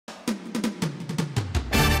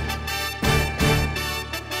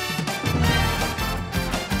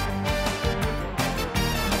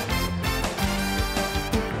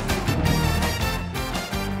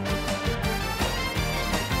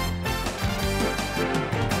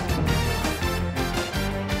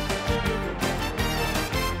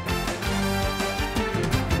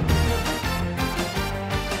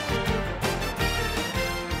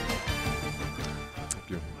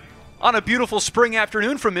On a beautiful spring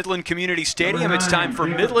afternoon from Midland Community Stadium, it's time for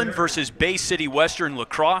Midland versus Bay City Western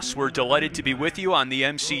Lacrosse. We're delighted to be with you on the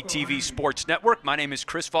MCTV Sports Network. My name is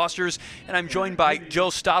Chris Fosters, and I'm joined by Joe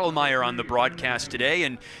Stottlemyre on the broadcast today.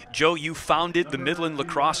 And Joe, you founded the Midland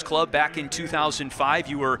Lacrosse Club back in 2005.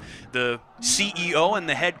 You were the CEO and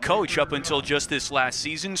the head coach up until just this last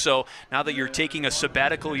season. So now that you're taking a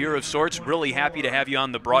sabbatical year of sorts, really happy to have you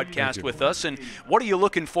on the broadcast with us. And what are you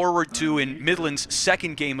looking forward to in Midland's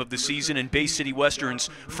second game of the season and Bay City Western's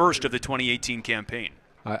first of the 2018 campaign?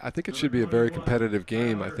 I think it should be a very competitive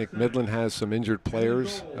game. I think Midland has some injured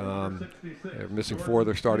players. They're missing 4 of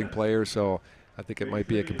their starting players, so I think it might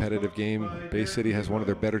be a competitive game. Bay City has one of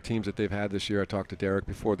their better teams that they've had this year. I talked to Derek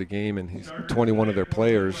before the game, and he's 21 of their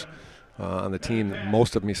players on the team.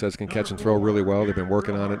 Most of them, he says, can catch and throw really well. They've been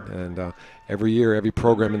working on it, and every year, every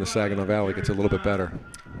program in the Saginaw Valley gets a little bit better.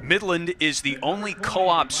 Midland is the only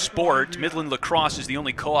co-op sport, Midland Lacrosse is the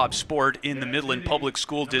only co-op sport in the Midland Public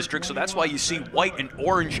School District, so that's why you see white and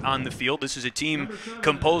orange on the field. This is a team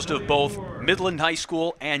composed of both Midland High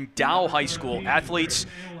School and Dow High School athletes.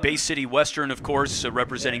 Bay City Western, of course,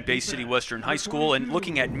 representing Bay City Western High School. And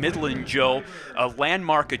looking at Midland, Joe, a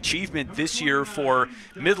landmark achievement this year for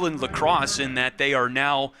Midland Lacrosse in that they are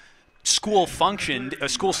now school sanctioned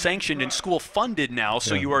and school funded now,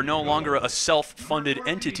 so you are no longer a self-funded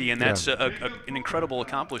entity, and that's an incredible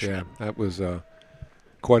accomplishment. Yeah, that was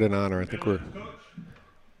quite an honor. I think we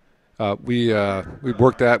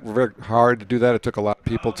worked very hard to do that. It took a lot of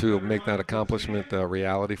people to make that accomplishment a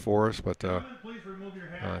reality for us, but I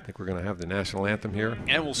think we're going to have the national anthem here.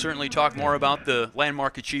 And we'll certainly talk more about the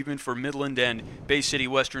landmark achievement for Midland and Bay City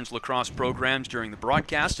Western's lacrosse programs during the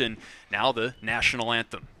broadcast, and now the national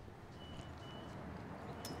anthem.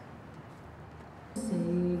 Say,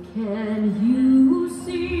 can you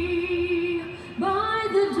see by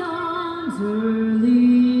the dawn's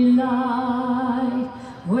early light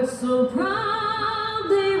what so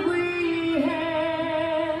proudly we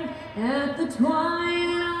hailed at the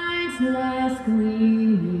twilight's last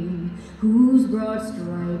gleaming, whose broad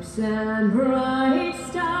stripes and bright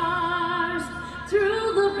stars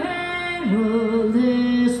through the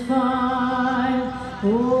perilous fight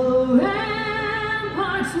o'er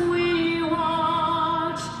ramparts we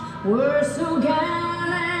watched were so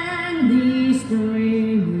gallantly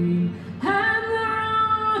streaming, and the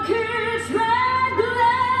rocket's red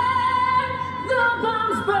glare, the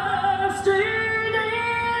bombs bursting in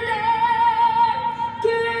air,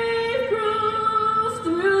 gave proof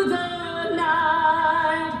through the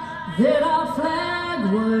night that our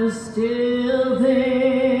flag was still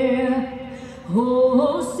there.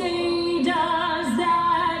 Oh, say does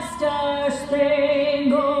that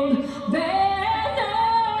star-spangled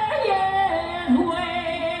banner yet wave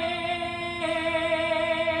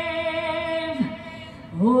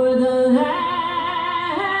o'er the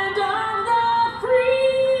land of the free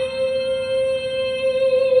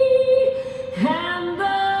and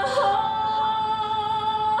the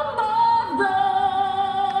home of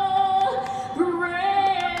the brave?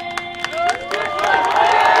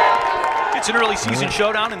 It's an early season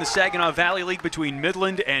showdown in the Saginaw Valley League between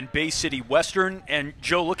Midland and Bay City Western. And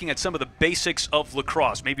Joe, looking at some of the basics of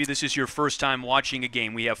lacrosse, maybe this is your first time watching a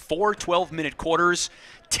game. We have 4 12-minute quarters,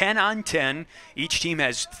 10 on 10. Each team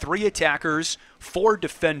has 3 attackers, 4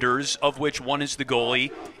 defenders, of which 1 is the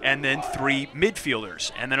goalie, and then 3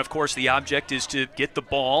 midfielders. And then, of course, the object is to get the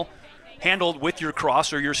ball handled with your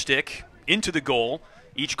cross or your stick into the goal.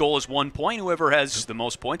 Each goal is 1 point. Whoever has the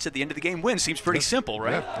most points at the end of the game wins. Seems pretty simple,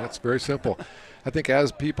 right? Yeah, that's very simple. I think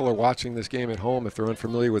as people are watching this game at home, if they're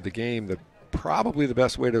unfamiliar with the game, probably the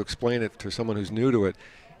best way to explain it to someone who's new to it,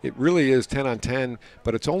 it really is 10 on 10,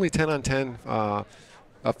 but it's only 10 on 10 a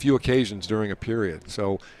few occasions during a period.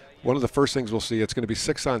 So one of the first things we'll see, it's going to be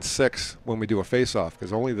 6 on 6 when we do a face-off,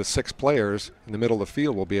 because only the 6 players in the middle of the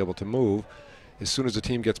field will be able to move. As soon as the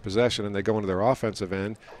team gets possession and they go into their offensive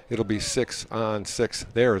end, it'll be 6 on 6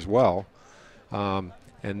 there as well.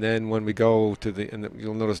 And then when we go to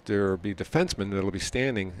you'll notice there will be defensemen that'll be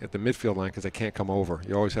standing at the midfield line because they can't come over.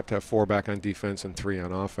 You always have to have 4 back on defense and 3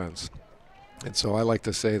 on offense. And so I like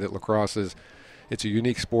to say that lacrosse it's a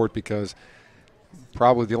unique sport because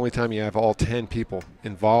probably the only time you have all 10 people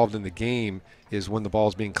involved in the game is when the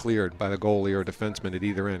ball's being cleared by the goalie or defenseman at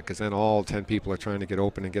either end, because then all 10 people are trying to get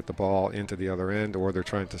open and get the ball into the other end, or they're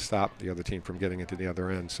trying to stop the other team from getting into the other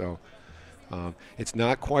end. So it's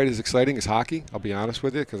not quite as exciting as hockey, I'll be honest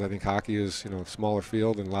with you, because I think hockey is, a smaller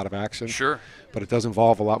field and a lot of action. Sure. But it does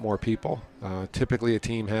involve a lot more people. Typically a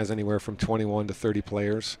team has anywhere from 21 to 30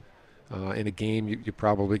 players. In a game, you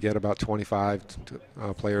probably get about 25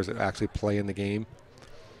 players that actually play in the game.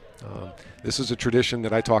 This is a tradition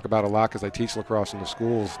that I talk about a lot because I teach lacrosse in the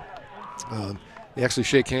schools. They actually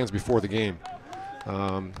shake hands before the game.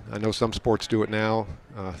 I know some sports do it now.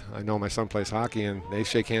 I know my son plays hockey, and they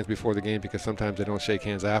shake hands before the game because sometimes they don't shake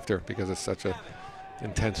hands after because it's such a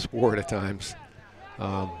intense sport at times.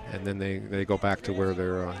 And then they go back to where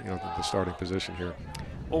they're, the starting position here.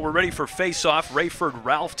 Well, we're ready for face-off. Rayford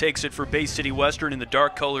Ralph takes it for Bay City Western in the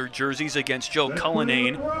dark-colored jerseys against Joe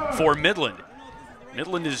Cullinane for Midland.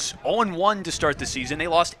 Midland is 0-1 to start the season. They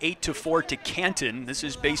lost 8-4 to Canton. This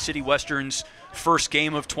is Bay City Western's first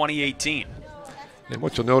game of 2018. And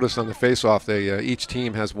what you'll notice on the face-off, each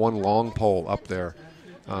team has one long pole up there.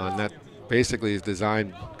 And that basically is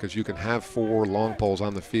designed because you can have 4 long poles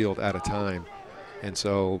on the field at a time. And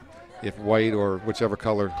so if white or whichever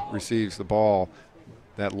color receives the ball,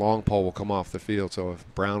 that long pole will come off the field. So if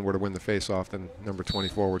Brown were to win the face-off, then number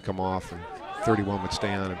 24 would come off and 31 would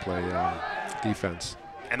stay on and play defense.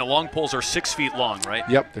 And the long poles are 6 feet long, right?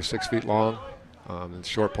 Yep, they're 6 feet long. And the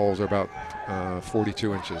short poles are about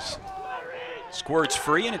 42 inches. Squirt's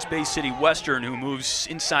free, and it's Bay City Western who moves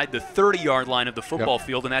inside the 30-yard line of the football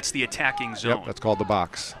field, and that's the attacking zone. Yep, that's called the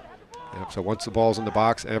box. Yep, so once the ball's in the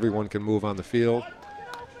box, everyone can move on the field.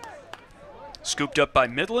 Scooped up by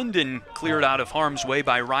Midland and cleared out of harm's way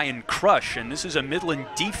by Ryan Crush. And this is a Midland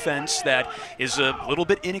defense that is a little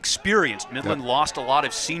bit inexperienced. Midland lost a lot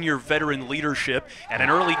of senior veteran leadership. And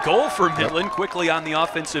an early goal for Midland quickly on the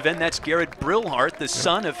offensive end. That's Garrett Brillhart, the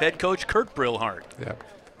son of head coach Kurt Brillhart. Yep.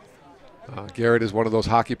 Garrett is one of those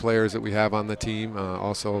hockey players that we have on the team.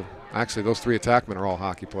 Also, actually, those 3 attackmen are all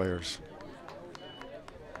hockey players.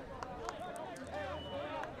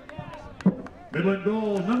 Midland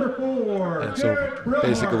goal number 4. And so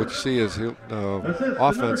basically what you see is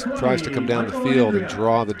offense tries to come down the field and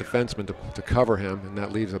draw the defenseman to cover him, and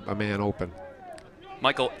that leaves a man open.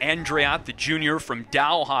 Michael Andreat, the junior from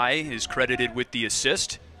Dow High, is credited with the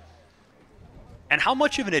assist. And how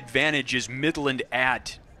much of an advantage is Midland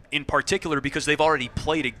at, in particular, because they've already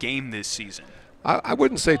played a game this season? I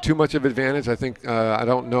wouldn't say too much of advantage. I think, I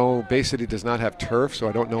don't know, Bay City does not have turf, so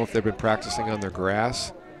I don't know if they've been practicing on their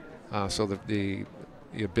grass. So the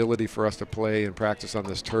ability for us to play and practice on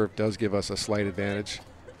this turf does give us a slight advantage.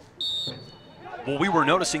 Well, we were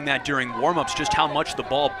noticing that during warm-ups, just how much the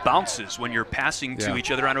ball bounces when you're passing to each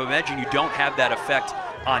other. I would imagine you don't have that effect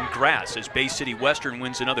on grass as Bay City Western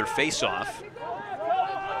wins another face-off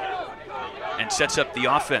and sets up the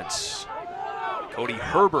offense. Cody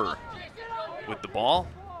Herber with the ball.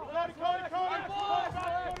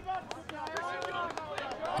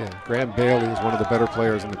 Yeah, Graham Bailey is one of the better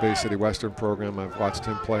players in the Bay City Western program. I've watched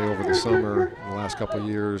him play over the summer in the last couple of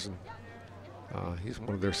years, and he's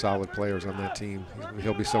one of their solid players on that team.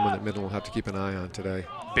 He'll be someone that Midland will have to keep an eye on today.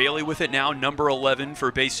 Bailey with it now, number 11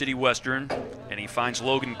 for Bay City Western, and he finds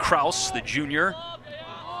Logan Kraus, the junior,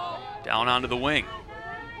 down onto the wing.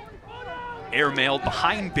 Airmailed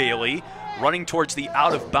behind Bailey, running towards the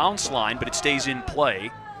out-of-bounds line, but it stays in play.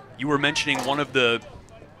 You were mentioning one of the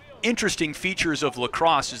interesting features of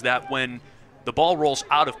lacrosse is that when the ball rolls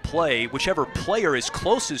out of play, whichever player is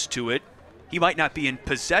closest to it, he might not be in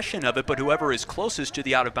possession of it, but whoever is closest to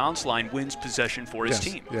the out-of-bounds line wins possession for his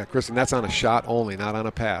team. Yeah, Kristen, that's on a shot only, not on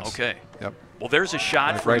a pass. Okay. Yep. Well, there's a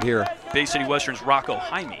shot right here. Bay City Western's Rocco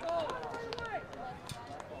Jaime.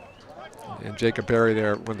 And Jacob Berry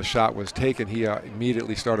there, when the shot was taken, he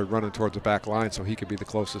immediately started running towards the back line so he could be the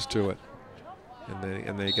closest to it.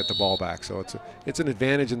 And they get the ball back. So it's an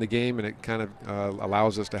advantage in the game, and it kind of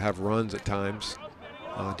allows us to have runs at times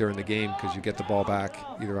during the game because you get the ball back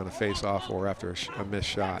either on a face-off or after a missed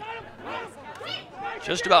shot.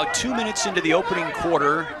 Just about 2 minutes into the opening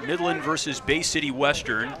quarter, Midland versus Bay City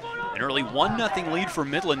Western. An early 1-0 lead for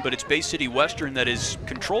Midland, but it's Bay City Western that has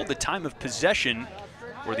controlled the time of possession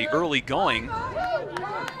for the early going.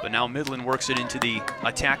 But now Midland works it into the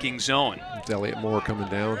attacking zone. It's Elliot Moore coming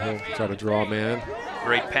down. He'll try to draw a man.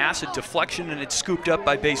 Great pass, a deflection, and it's scooped up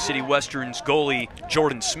by Bay City Western's goalie,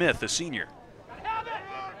 Jordan Smith, a senior.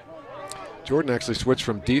 Jordan actually switched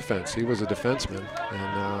from defense. He was a defenseman,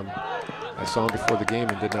 and I saw him before the game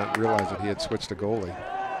and did not realize that he had switched to goalie.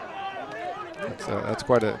 That's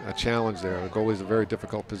quite a challenge there. The goalie is a very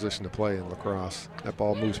difficult position to play in lacrosse. That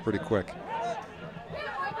ball moves pretty quick.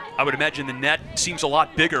 I would imagine the net seems a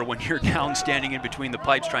lot bigger when you're down standing in between the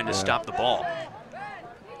pipes trying to stop the ball.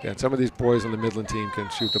 Yeah, and some of these boys on the Midland team can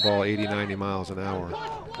shoot the ball 80, 90 miles an hour.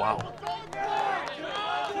 Wow.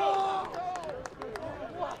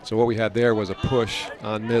 So what we had there was a push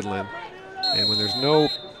on Midland, and when there's no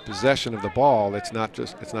possession of the ball, it's not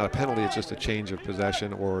a penalty, it's just a change of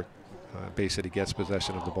possession, or Bay City gets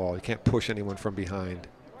possession of the ball. You can't push anyone from behind.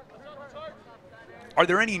 Are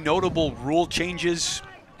there any notable rule changes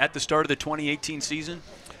at the start of the 2018 season?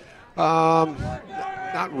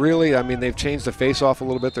 Not really. I mean, they've changed the face-off a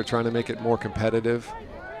little bit. They're trying to make it more competitive.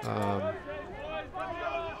 And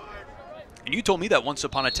you told me that once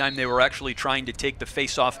upon a time they were actually trying to take the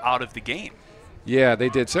face-off out of the game. Yeah, they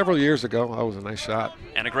did several years ago. That was a nice shot.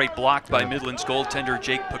 And a great block by Midland's goaltender,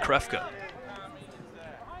 Jake Pokrevka.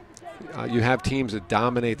 You have teams that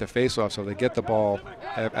dominate the face-off, so they get the ball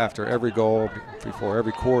after every goal, before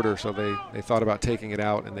every quarter, so they thought about taking it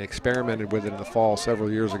out, and they experimented with it in the fall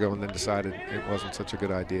several years ago and then decided it wasn't such a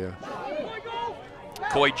good idea.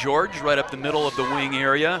 Coy George right up the middle of the wing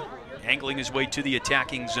area, angling his way to the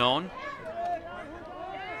attacking zone.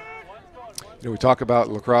 You know, we talk about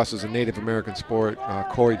lacrosse as a Native American sport.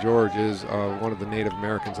 Coy George is one of the Native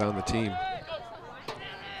Americans on the team.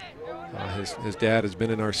 His dad has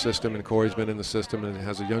been in our system, and Coy's been in the system, and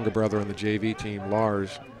has a younger brother on the JV team,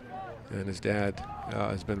 Lars, and his dad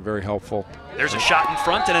has been very helpful. There's a shot in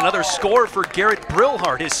front and another score for Garrett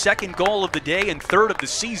Brillhart, his second goal of the day and third of the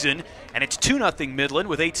season, and it's 2-0 Midland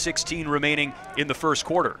with 8:16 remaining in the first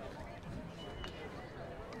quarter.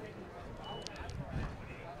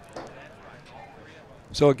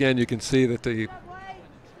 So again, you can see that the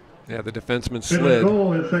defenseman slid.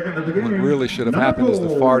 What really should have happened is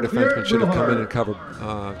the far defenseman should have come in and covered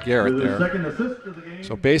Garrett there.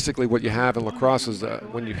 So basically what you have in lacrosse is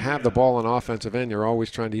when you have the ball on offensive end, you're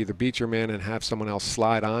always trying to either beat your man and have someone else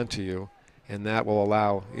slide onto you, and that will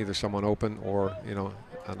allow either someone open or, you know,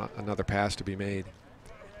 another pass to be made.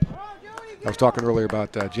 I was talking earlier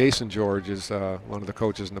about Jason George is one of the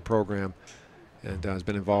coaches in the program, and has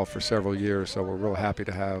been involved for several years, so we're real happy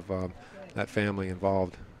to have that family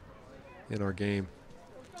involved in our game.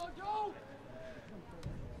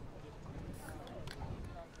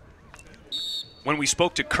 When we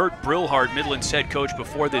spoke to Kurt Brillhart, Midland's head coach,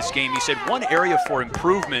 before this game, he said one area for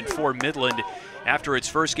improvement for Midland after its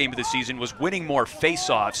first game of the season was winning more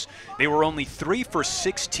face-offs. They were only 3 for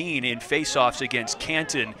 16 in face-offs against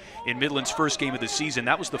Canton in Midland's first game of the season.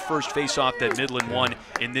 That was the first face-off that Midland won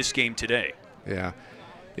in this game today. Yeah.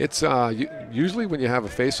 It's usually when you have a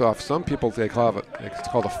face-off, some people it's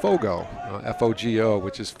called a FOGO, F-O-G-O,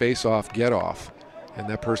 which is face-off, get-off. And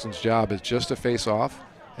that person's job is just to face-off,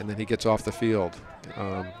 and then he gets off the field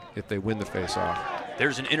if they win the face-off.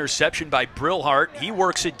 There's an interception by Brillhart. He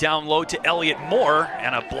works it down low to Elliott Moore,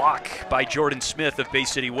 and a block by Jordan Smith of Bay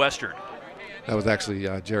City Western. That was actually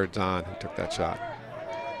Jared Zahn who took that shot.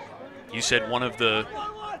 You said one of the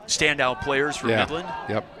standout players for Midland?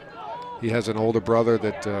 Yep. He has an older brother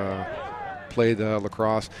that played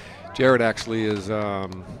lacrosse. Jared actually is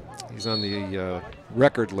he's on the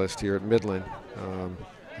record list here at Midland.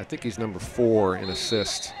 I think he's number 4 in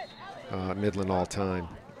assists at Midland all time.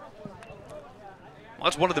 Well,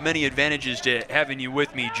 that's one of the many advantages to having you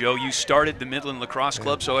with me, Joe. You started the Midland Lacrosse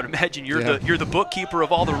Club, so I'd imagine you're the bookkeeper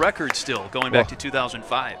of all the records still, going back to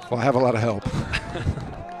 2005. Well, I have a lot of help.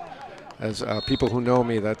 As people who know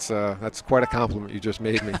me, that's quite a compliment you just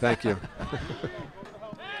made me. Thank you.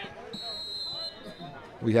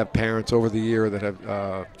 We have parents over the year that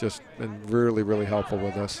have just been really, really helpul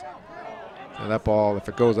with us. And that ball, if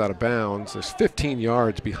it goes out of bounds, there's 15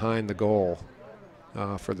 yards behind the goal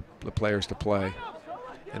for the players to play.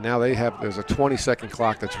 And now there's a 20-second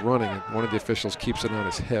clock that's running, and one of the officials keeps it on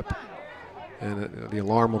his hip. And the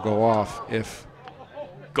alarm will go off if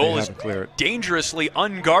goal is dangerously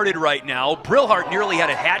unguarded right now. Brillhart nearly had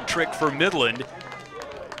a hat trick for Midland.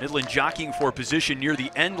 Midland jockeying for position near the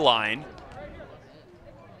end line.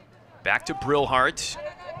 Back to Brillhart.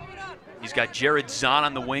 He's got Jared Zahn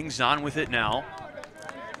on the wing. Zahn with it now.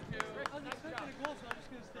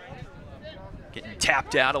 Getting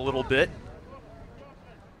tapped out a little bit.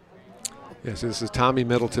 Yes, this is Tommy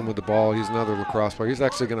Middleton with the ball. He's another lacrosse player. He's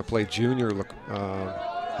actually going to play junior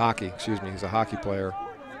hockey. Excuse me. He's a hockey player.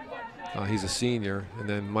 He's a senior. And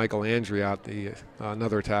then Michael Andriot,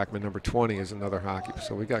 another attackman, number 20, is another hockey.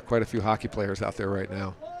 So we got quite a few hockey players out there right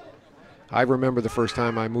now. I remember the first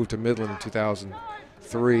time I moved to Midland in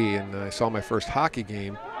 2003, and I saw my first hockey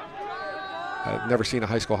game. I'd never seen a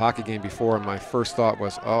high school hockey game before, and my first thought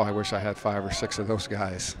was, oh, I wish I had 5 or 6 of those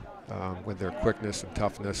guys with their quickness and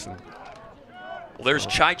toughness. And well, there's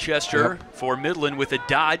Chichester for Midland with a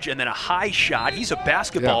dodge and then a high shot. He's a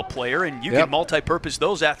basketball player, and you can multi-purpose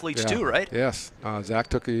those athletes too, right? Yes. Zach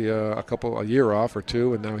took a year off or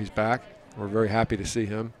 2, and now he's back. We're very happy to see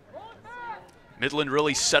him. Midland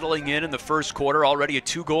really settling in the first quarter, already a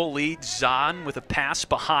 2-goal lead. Zahn with a pass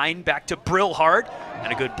behind, back to Brillhart,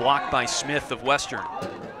 and a good block by Smith of Western.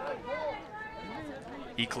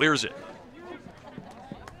 He clears it.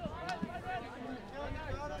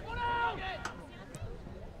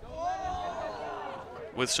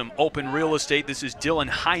 with some open real estate. This is Dylan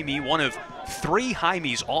Jaime, one of 3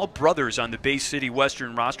 Jaimes, all brothers on the Bay City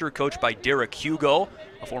Western roster, coached by Derek Hugo,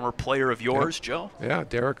 a former player of yours, Yep. Joe. Yeah,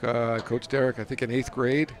 Derek, Coach Derek, I think in 8th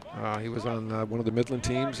grade. He was on one of the Midland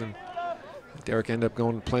teams, and Derek ended up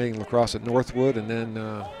going and playing lacrosse at Northwood, and then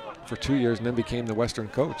for 2 years, and then became the Western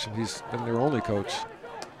coach. And he's been their only coach.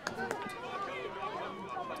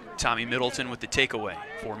 Tommy Middleton with the takeaway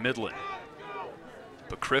for Midland.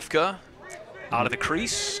 Bakrivka out of the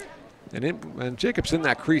crease. And Jacob's in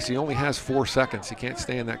that crease. He only has 4 seconds. He can't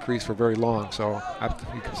stay in that crease for very long. So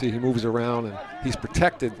you can see he moves around, and he's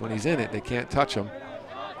protected when he's in it. They can't touch him.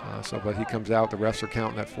 But he comes out. The refs are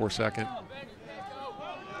counting that 4 second.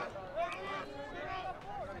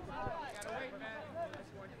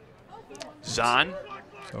 Zahn.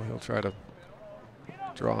 So he'll try to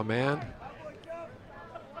draw a man.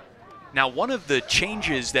 Now, one of the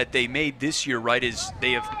changes that they made this year, right, is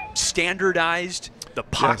they have standardized the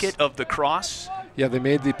pocket of the cross. Yeah, they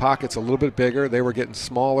made the pockets a little bit bigger. They were getting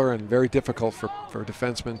smaller and very difficult for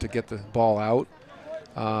defensemen to get the ball out.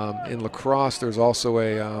 In lacrosse, there's also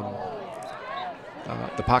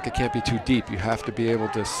the pocket can't be too deep. You have to be able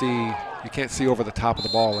to see. You can't see over the top of the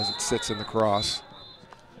ball as it sits in the cross.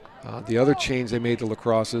 The other change they made to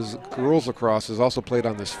lacrosse is girls lacrosse is also played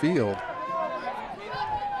on this field.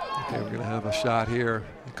 Okay, we're going to have a shot here.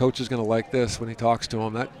 The coach is going to like this when he talks to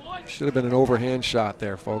him. That should have been an overhand shot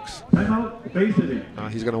there, folks. Timeout, Bay City.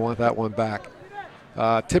 He's going to want that one back.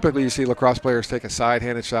 Typically, you see lacrosse players take a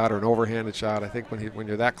side-handed shot or an overhanded shot. I think when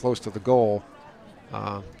you're that close to the goal,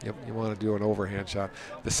 you want to do an overhand shot.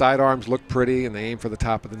 The sidearms look pretty, and they aim for the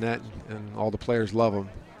top of the net, and all the players love them.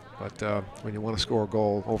 But when you want to score a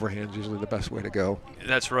goal, overhand is usually the best way to go.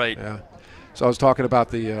 That's right. Yeah. So I was talking about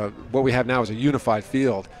the what we have now is a unified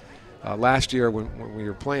field. Last year, when we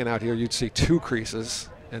were playing out here, you'd see 2 creases,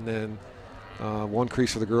 and then 1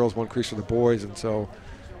 crease for the girls, 1 crease for the boys. And so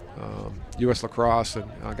U.S. Lacrosse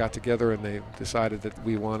got together, and they decided that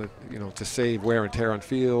we wanted, to save wear and tear on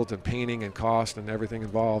fields and painting and cost and everything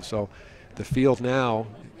involved. So the field now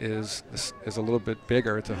is a little bit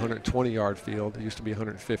bigger. It's a 120-yard field. It used to be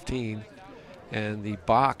 115, and the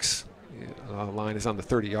box line is on the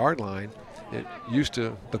 30-yard line.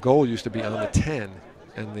 The goal used to be on the 10.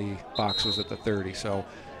 And the box was at the 30. So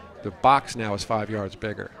the box now is 5 yards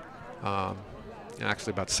bigger,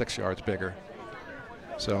 actually about 6 yards bigger.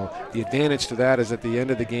 So the advantage to that is at the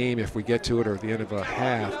end of the game, if we get to it, or at the end of a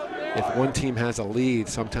half, if one team has a lead,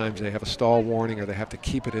 sometimes they have a stall warning or they have to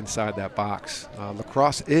keep it inside that box.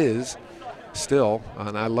 Lacrosse is still,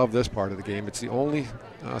 and I love this part of the game, it's the only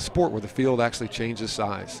sport where the field actually changes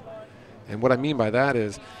size. And what I mean by that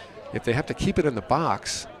is if they have to keep it in the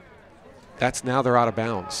box, that's now they're out of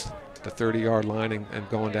bounds, the 30-yard line and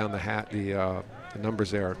going down the numbers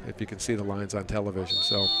there, if you can see the lines on television.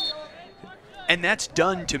 So, and that's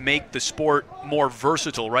done to make the sport more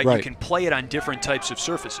versatile, right? You can play it on different types of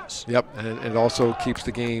surfaces. Yep, and it also keeps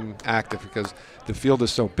the game active because the field is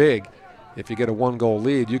so big. If you get a 1-goal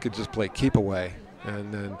lead, you could just play keep away.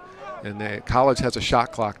 And college has a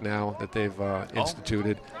shot clock now that they've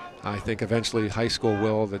instituted. I think eventually high school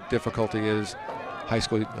will. The difficulty is high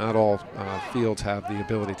school, not all fields have the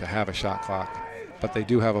ability to have a shot clock, but they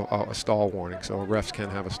do have a stall warning, so refs can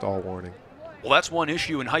have a stall warning. Well, that's one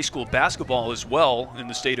issue in high school basketball as well in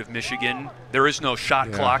the state of Michigan. There is no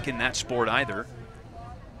shot clock in that sport either.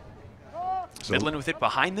 So Midland with it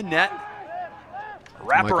behind the net.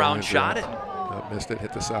 Wraparound shot it. Missed it,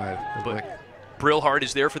 hit the side. But Brillhart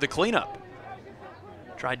is there for the cleanup.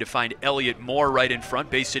 Tried to find Elliott Moore right in front.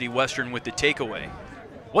 Bay City Western with the takeaway.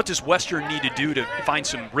 What does Western need to do to find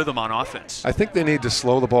some rhythm on offense? I think they need to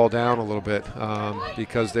slow the ball down a little bit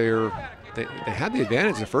because they had the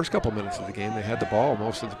advantage the first couple minutes of the game. They had the ball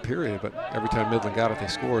most of the period, but every time Midland got it, they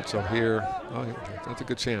scored. So here, that's a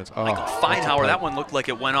good chance. Michael Feinhauer, that one looked like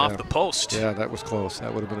it went off the post. Yeah, that was close.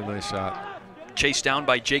 That would have been a nice shot. Chased down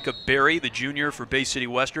by Jacob Berry, the junior for Bay City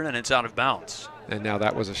Western, and it's out of bounds. And now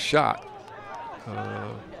that was a shot.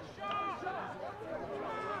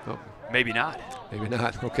 Maybe not. Maybe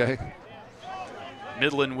not, okay.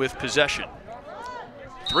 Midland with possession.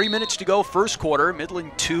 3 minutes to go, first quarter.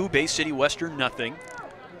 Midland 2, Bay City Western nothing.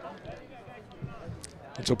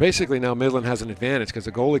 And so basically now Midland has an advantage because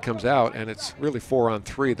the goalie comes out and it's really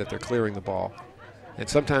 4-on-3 that they're clearing the ball. And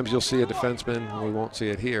sometimes you'll see a defenseman, we won't see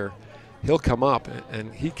it here, he'll come up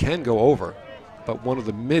and he can go over, but one of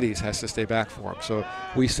the middies has to stay back for him. So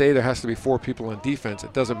we say there has to be 4 people on defense.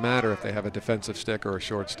 It doesn't matter if they have a defensive stick or a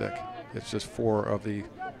short stick. It's just 4 of the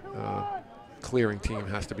clearing team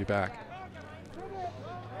has to be back.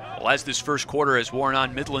 Well, as this first quarter has worn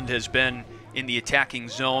on, Midland has been in the attacking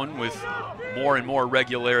zone with more and more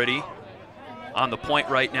regularity. On the point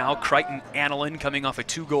right now, Crichton Annalyn coming off a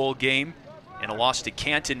 2-goal game and a loss to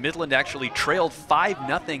Canton. Midland actually trailed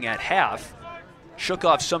 5-0 at half, shook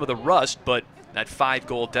off some of the rust, but that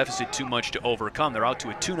 5-goal deficit too much to overcome. They're out to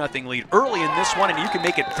a 2-0 lead early in this one, and you can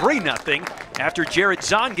make it 3-0 after Jared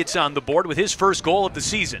Zahn gets on the board with his first goal of the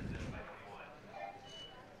season.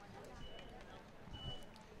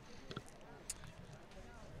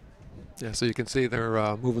 Yeah, so you can see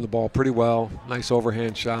they're moving the ball pretty well. Nice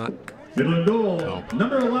overhand shot. Midland goal,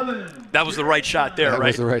 number 11. That was the right shot there, that right?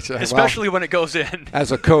 Was the right shot. Especially when it goes in.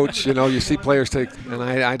 As a coach, you know, you see players take, and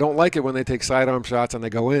I don't like it when they take sidearm shots and they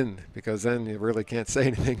go in, because then you really can't say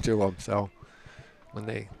anything to them. So when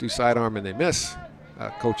they do sidearm and they miss,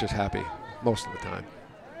 coach is happy most of the time.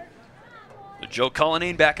 Joe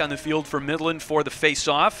Cullinane back on the field for Midland for the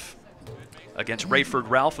face-off against Rayford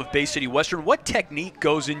Ralph of Bay City Western. What technique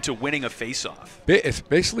goes into winning a face-off? It's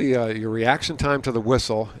basically your reaction time to the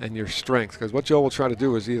whistle and your strength, because what Joe will try to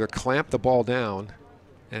do is either clamp the ball down,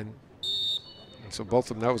 and so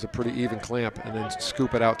both of them, that was a pretty even clamp, and then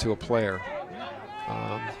scoop it out to a player.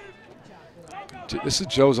 This is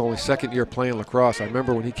Joe's only second year playing lacrosse. I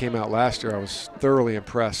remember when he came out last year, I was thoroughly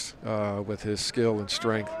impressed with his skill and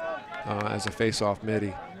strength as a face-off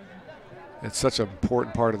midi. It's such an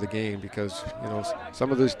important part of the game, because, you know,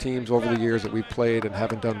 some of those teams over the years that we've played and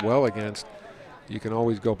haven't done well against, you can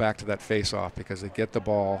always go back to that face-off because they get the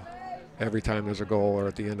ball every time there's a goal or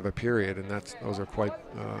at the end of a period, and those are quite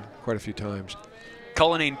a few times.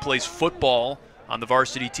 Cullinane plays football on the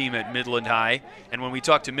varsity team at Midland High, and when we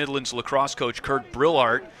talk to Midland's lacrosse coach Kurt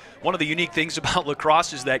Brillart, one of the unique things about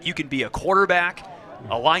lacrosse is that you can be a quarterback,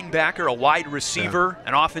 a linebacker, a wide receiver,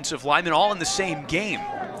 an offensive lineman, all in the same game.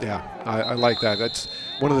 Yeah, I like that. That's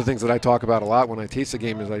one of the things that I talk about a lot when I teach the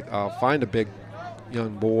game. Is I'll find a big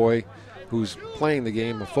young boy who's playing the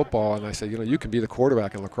game of football, and I say, you know, you can be the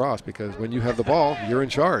quarterback in lacrosse, because when you have the ball, you're in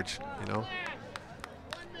charge, you know.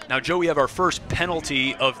 Now, Joe, we have our first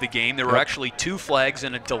penalty of the game. There were actually 2 flags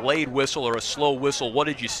and a delayed whistle or a slow whistle. What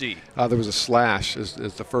did you see? There was a slash is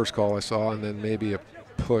the first call I saw, and then maybe a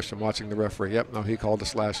push. I'm watching the referee. Yep, no, he called a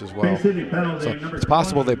slash as well. So it's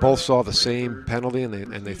possible they both saw the same penalty and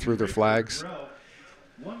they threw their flags.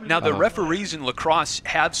 Now, the referees in lacrosse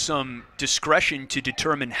have some discretion to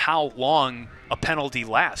determine how long a penalty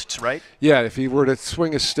lasts, right? Yeah, if he were to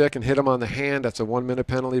swing his stick and hit him on the hand, that's a 1-minute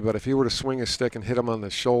penalty. But if he were to swing his stick and hit him on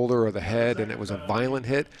the shoulder or the head and it was a violent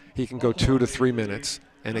hit, he can go 2 to 3 minutes,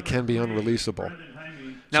 and it can be unreleasable.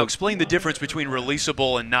 Now, explain the difference between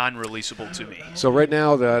releasable and non-releasable to me. So right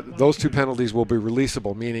now, those 2 penalties will be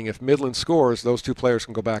releasable, meaning if Midland scores, those 2 players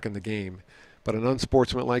can go back in the game. But an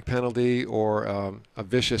unsportsmanlike penalty or a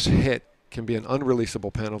vicious hit can be an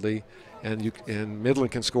unreleasable penalty, and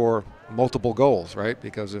Midland can score multiple goals, right?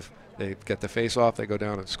 Because if they get the face-off, they go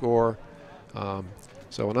down and score.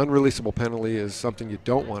 So an unreleasable penalty is something you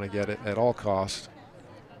don't want to get at all costs,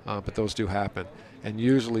 but those do happen. And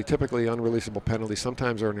usually, typically, unreleasable penalties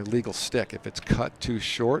sometimes are an illegal stick. If it's cut too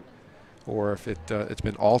short, or if it's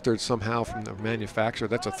been altered somehow from the manufacturer,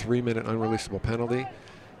 that's a 3-minute unreleasable penalty.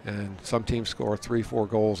 And some teams score 3-4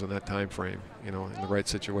 goals in that time frame, you know, in the right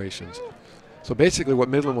situations. So basically what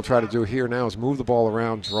Midland will try to do here now is move the ball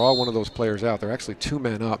around, draw one of those players out. They're actually 2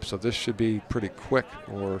 men up, so this should be pretty quick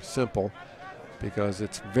or simple, because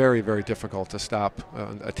it's very, very difficult to stop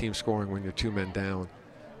a team scoring when you're 2 men down,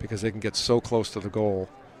 because they can get so close to the goal.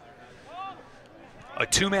 A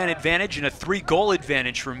 2-man advantage and a 3-goal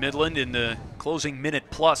advantage for Midland in the closing minute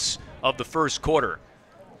plus of the first quarter.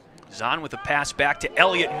 Zahn with a pass back to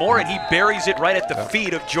Elliott Moore, and he buries it right at the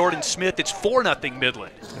feet of Jordan Smith. It's 4-0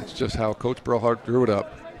 Midland. That's just how Coach Brillhart drew it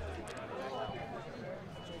up.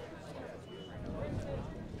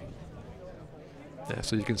 Yeah,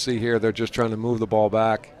 so you can see here they're just trying to move the ball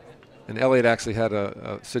back. And Elliott actually had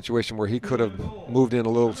a situation where he could have moved in a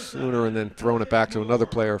little sooner and then thrown it back to another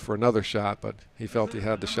player for another shot, but he felt he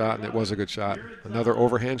had the shot, and it was a good shot. Another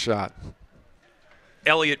overhand shot.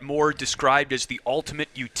 Elliott Moore described as the ultimate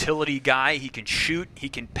utility guy. He can shoot, he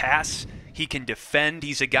can pass, he can defend.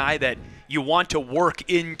 He's a guy that you want to work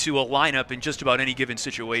into a lineup in just about any given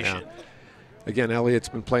situation. Yeah. Again, Elliott's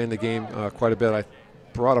been playing the game quite a bit. I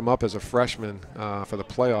brought him up as a freshman for the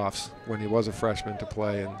playoffs when he was a freshman to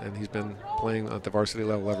play, and he's been playing at the varsity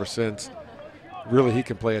level ever since. Really, he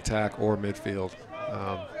can play attack or midfield.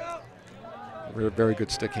 Very good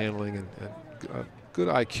stick handling and good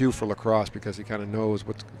IQ for lacrosse, because he kind of knows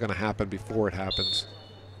what's going to happen before it happens.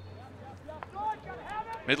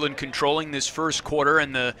 Midland controlling this first quarter,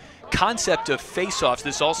 and the concept of face-offs,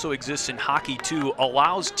 this also exists in hockey too,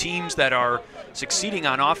 allows teams that are succeeding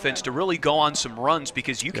on offense to really go on some runs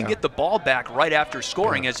because you can get the ball back right after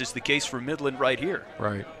scoring, as is the case for Midland right here.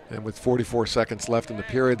 Right, and with 44 seconds left in the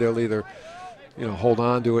period, they'll either, hold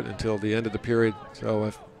on to it until the end of the period.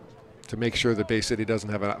 So to make sure that Bay City doesn't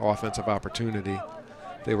have an offensive opportunity,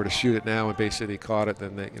 if they were to shoot it now and Bay City caught it,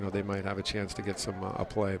 then they might have a chance to get some a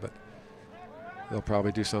play. But they'll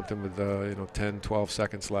probably do something with 10, 12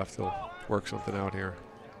 seconds left. They'll work something out here.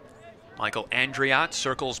 Michael Andriot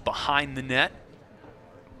circles behind the net,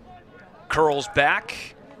 curls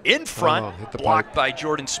back in front, blocked by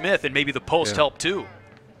Jordan Smith, and maybe the post helped too.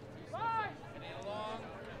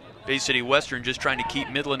 Bay City Western just trying to keep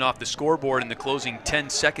Midland off the scoreboard in the closing 10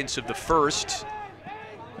 seconds of the first.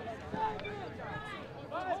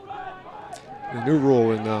 The new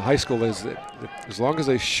rule in high school is that as long as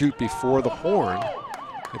they shoot before the horn,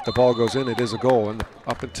 if the ball goes in, it is a goal. And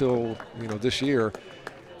up until this year,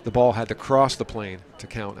 the ball had to cross the plane to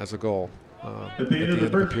count as a goal at the end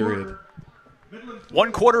of the period.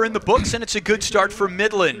 1 quarter in the books, and it's a good start for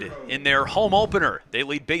Midland in their home opener. They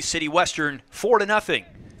lead Bay City Western 4-0.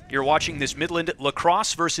 You're watching this Midland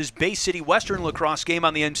Lacrosse versus Bay City Western Lacrosse game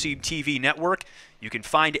on the MCTV network. You can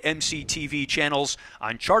find MCTV channels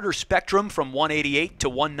on Charter Spectrum from 188 to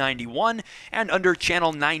 191 and under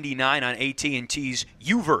channel 99 on AT&T's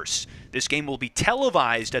UVerse. This game will be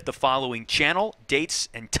televised at the following channel, dates,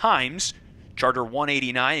 and times: Charter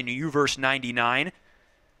 189 and UVerse 99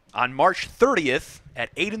 on March 30th at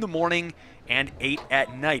 8 in the morning and 8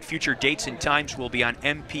 at night. Future dates and times will be on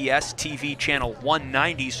MPS TV channel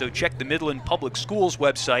 190, so check the Midland Public Schools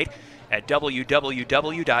website at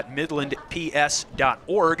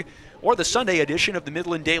www.midlandps.org or the Sunday edition of the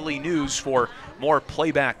Midland Daily News for more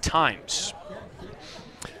playback times.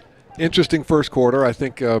 Interesting first quarter. I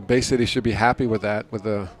think Bay City should be happy with that, with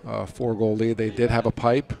a 4-goal lead. They did have a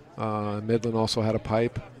pipe. Midland also had a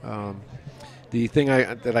pipe. The thing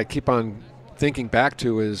that I keep on thinking back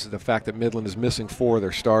to is the fact that Midland is missing 4 of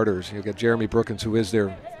their starters. You've got Jeremy Brookins, who is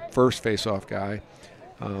their first face-off guy.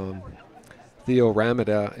 Theo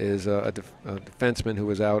Ramada is a defenseman who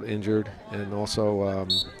was out injured, and also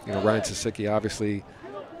Ryan Sasicki, obviously,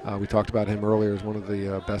 we talked about him earlier, as one of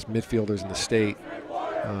the best midfielders in the state.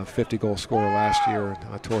 50-goal scorer last year,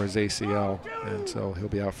 tore his ACL, and so he'll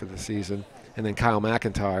be out for the season. And then Kyle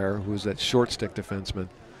McIntyre, who's that short stick defenseman.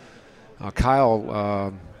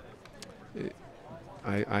 Kyle,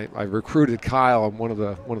 I recruited Kyle on one of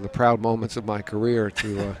the proud moments of my career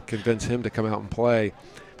to convince him to come out and play.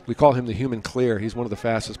 We call him the human clear. He's one of the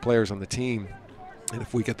fastest players on the team, and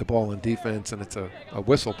if we get the ball in defense and it's a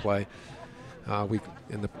whistle play,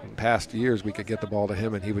 in the past years we could get the ball to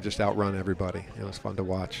him and he would just outrun everybody. It was fun to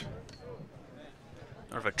watch.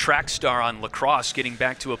 Sort of a track star on lacrosse, getting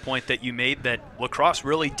back to a point that you made, that lacrosse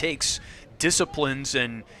really takes disciplines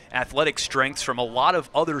and athletic strengths from a lot of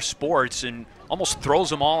other sports and almost throws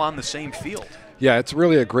them all on the same field. Yeah, it's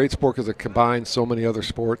really a great sport because it combines so many other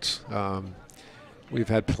sports. We've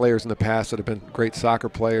had players in the past that have been great soccer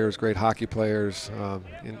players, great hockey players.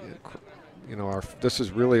 This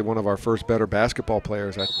is really one of our first better basketball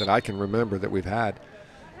players that I can remember that we've had,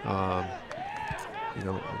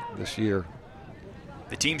 this year.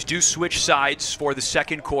 The teams do switch sides for the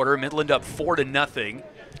second quarter. Midland up 4-0.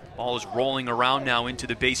 Ball is rolling around now into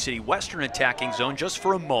the Bay City Western attacking zone just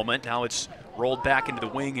for a moment. Now it's rolled back into the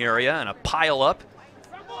wing area and a pile up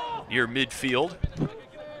near midfield.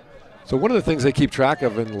 So one of the things they keep track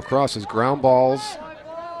of in lacrosse is ground balls.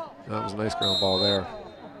 That was a nice ground ball there.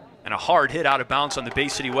 And a hard hit out of bounds on the Bay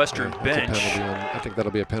City Western bench. I think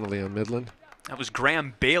that'll be a penalty on Midland. That was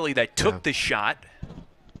Graham Bailey that took the shot.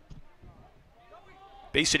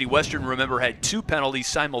 Bay City Western, remember, had 2 penalties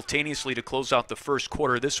simultaneously to close out the first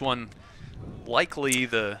quarter. This one, likely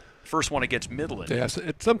the first one against Midland. Yes,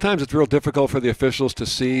 sometimes it's real difficult for the officials to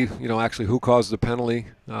see, actually who caused the penalty.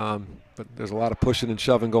 But there's a lot of pushing and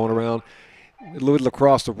shoving going around. With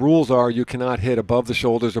lacrosse, the rules are you cannot hit above the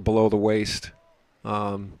shoulders or below the waist.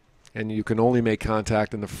 And you can only make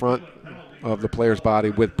contact in the front of the player's body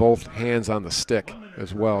with both hands on the stick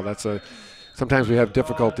as well. Sometimes we have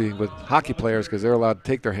difficulty with hockey players because they're allowed to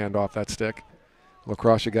take their hand off that stick.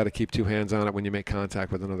 Lacrosse, you got to keep 2 hands on it when you make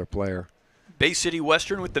contact with another player. Bay City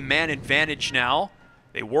Western with the man advantage now.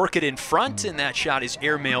 They work it in front, and that shot is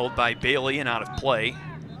airmailed by Bailey and out of play.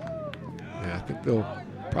 Yeah, I think they'll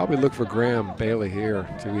probably look for Graham Bailey here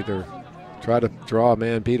to either try to draw a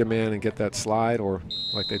man, beat a man, and get that slide, or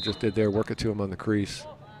like they just did there, work it to him on the crease.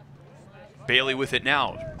 Bailey with it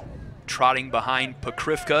now, trotting behind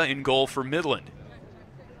Pokrivka in goal for Midland.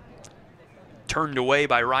 Turned away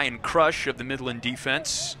by Ryan Crush of the Midland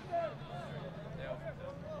defense.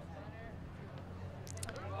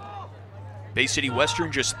 Bay City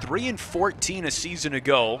Western just 3-14 a season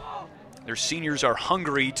ago. Their seniors are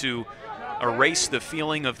hungry to erase the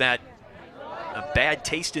feeling of that a bad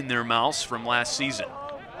taste in their mouths from last season.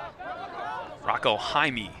 Rocco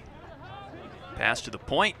Jaime pass to the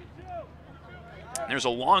point. There's a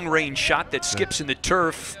long-range shot that skips in the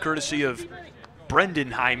turf, courtesy of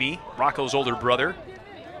Brendan Jaime, Rocco's older brother.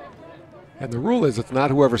 And the rule is it's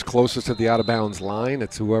not whoever's closest to the out-of-bounds line,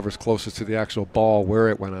 it's whoever's closest to the actual ball where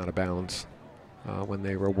it went out of bounds when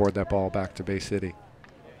they reward that ball back to Bay City.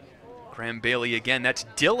 Graham Bailey again, that's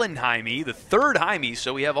Dylan Jaime, the third Jaime,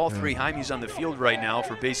 so we have all three Jaimes on the field right now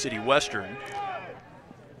for Bay City Western.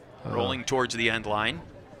 Rolling towards the end line.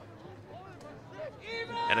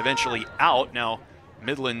 And eventually out. Now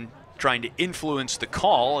Midland trying to influence the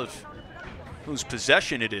call of whose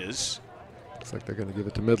possession it is. Looks like they're going to give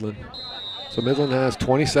it to Midland. So Midland has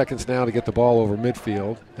 20 seconds now to get the ball over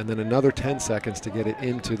midfield, and then another 10 seconds to get it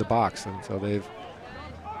into the box. And so they've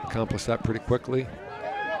accomplished that pretty quickly.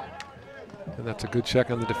 And that's a good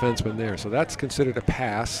check on the defenseman there. So that's considered a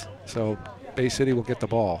pass. So Bay City will get the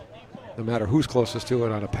ball, no matter who's closest to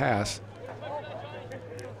it on a pass.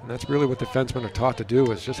 And that's really what defensemen are taught to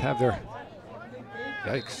do, is just have their,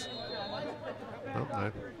 yikes. Well,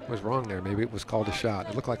 I was wrong there. Maybe it was called a shot.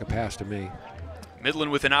 It looked like a pass to me.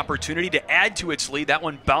 Midland with an opportunity to add to its lead. That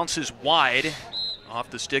one bounces wide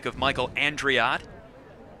off the stick of Michael Andriot.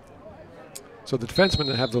 So the defensemen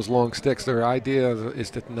that have those long sticks, their idea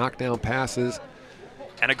is to knock down passes.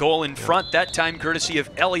 And a goal in front, that time courtesy of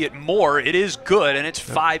Elliot Moore. It is good, and it's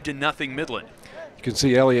 5-0 Midland. You can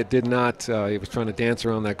see Elliot did not, he was trying to dance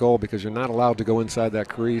around that goal because you're not allowed to go inside that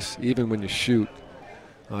crease, even when you shoot.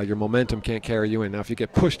 Your momentum can't carry you in. Now, if you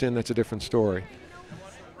get pushed in, that's a different story.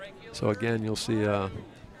 So again, you'll see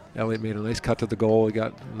Elliot made a nice cut to the goal. He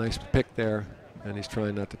got a nice pick there, and he's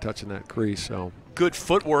trying not to touch in that crease. So good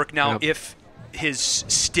footwork. Now, yep. If his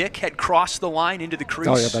stick had crossed the line into the crease.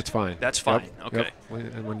 Oh, yeah, that's fine. That's fine. Yep, okay.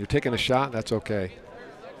 Yep. And when you're taking a shot, that's okay.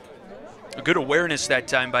 A good awareness that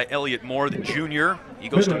time by Elliot Moore, the junior. He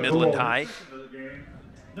goes to Midland High.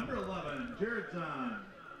 Number 11, Jared Zahn.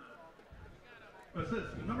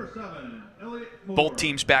 Assist, number 7, Elliot Moore. Both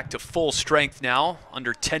teams back to full strength now.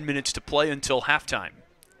 Under 10 minutes to play until halftime.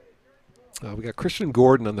 We got Christian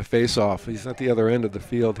Gordon on the face-off. He's at the other end of the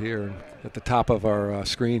field here, at the top of our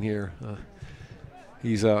screen here.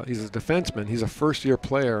 He's a defenseman. He's a first-year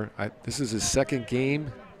player. This is his second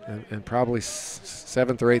game and probably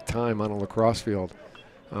 7th or 8th time on a lacrosse field.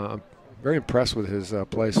 I'm very impressed with his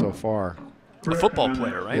play so far. A football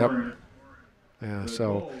player, right? Yep. Yeah,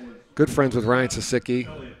 so good friends with Ryan Sasicki.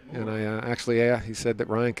 And he said that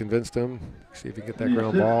Ryan convinced him. See if he can get that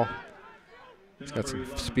ground ball. He's got some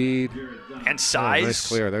speed. And size. Oh, nice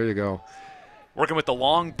clear. There you go. Working with the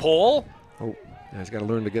long pole. Oh, yeah, he's got to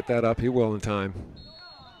learn to get that up. He will in time.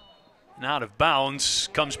 And out of bounds,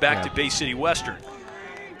 comes back to Bay City Western.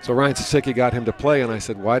 So Ryan Sasicki got him to play, and I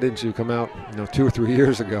said, why didn't you come out 2 or 3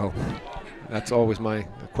 years ago? That's always my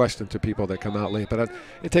question to people that come out late. But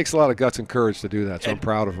it takes a lot of guts and courage to do that, so I'm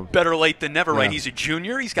proud of him. Better late than never, right? Yeah. He's a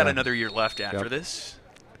junior. He's got another year left after this.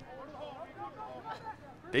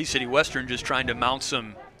 Bay City Western just trying to mount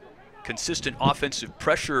some consistent offensive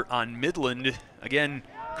pressure on Midland. Again,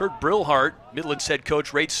 Kurt Brillhart, Midland's head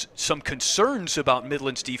coach, rates some concerns about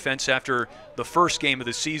Midland's defense after the first game of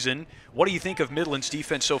the season. What do you think of Midland's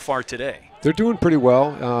defense so far today? They're doing pretty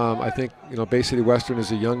well. I think Bay City Western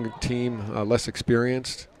is a young team, less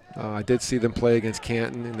experienced. I did see them play against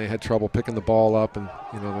Canton, and they had trouble picking the ball up. And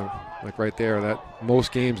they're like right there. That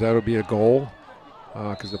most games that would be a goal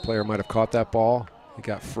because the player might have caught that ball. He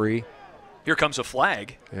got free. Here comes a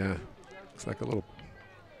flag. Yeah, it's like a little.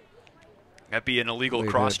 That'd be an illegal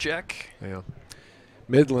cross-check. Yeah.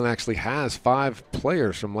 Midland actually has 5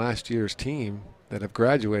 players from last year's team that have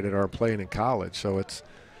graduated or are playing in college, so it's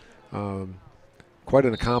quite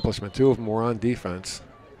an accomplishment. 2 of them were on defense.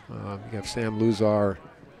 You have Sam Luzar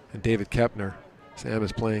and David Kepner. Sam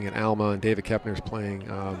is playing at Alma, and David Kepner is playing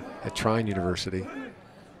at Trine University.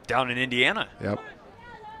 Down in Indiana. Yep.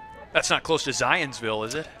 That's not close to Zionsville,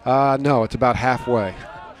 is it? No, it's about halfway.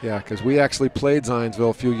 Yeah, because we actually played Zionsville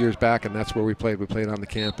a few years back, and that's where we played. We played on the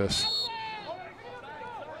campus.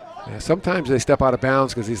 Yeah, sometimes they step out of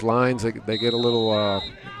bounds because these lines, they get a little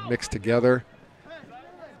mixed together.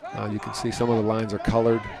 You can see some of the lines are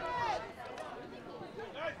colored.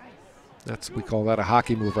 We call that a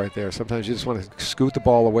hockey move right there. Sometimes you just want to scoot the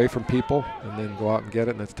ball away from people and then go out and get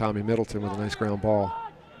it, and that's Tommy Middleton with a nice ground ball.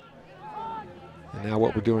 And now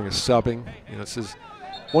what we're doing is subbing. This is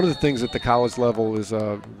one of the things at the college level is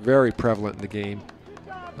very prevalent in the game.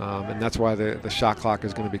 And that's why the shot clock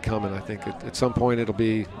is going to be coming. I think at some point it'll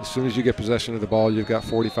be, as soon as you get possession of the ball, you've got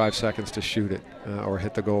 45 seconds to shoot it or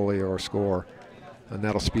hit the goalie or score. And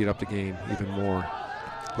that'll speed up the game even more.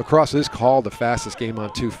 Lacrosse is called the fastest game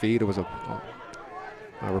on 2 feet. It was a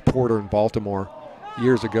reporter in Baltimore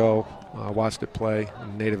years ago. Watched it play.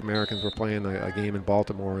 And Native Americans were playing a game in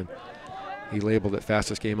Baltimore, and he labeled it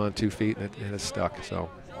fastest game on 2 feet, and it stuck. So.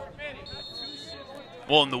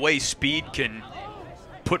 Well, and the way speed can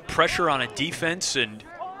put pressure on a defense and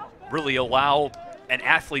really allow an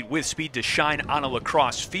athlete with speed to shine on a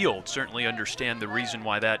lacrosse field. Certainly understand the reason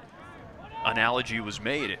why that analogy was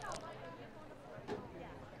made.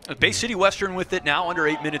 Bay City Western with it now, under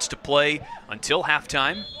 8 minutes to play until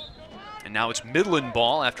halftime. And now it's Midland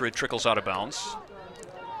ball after it trickles out of bounds.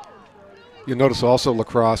 You'll notice also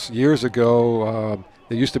Lacrosse, years ago,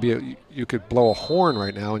 there used to be, you could blow a horn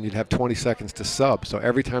right now and you'd have 20 seconds to sub. So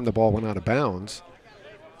every time the ball went out of bounds,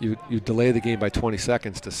 you delay the game by 20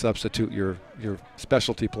 seconds to substitute your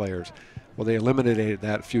specialty players. Well, they eliminated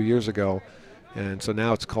that a few years ago, and so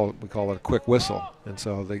now we call it a quick whistle. And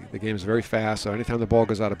so the game is very fast. So anytime the ball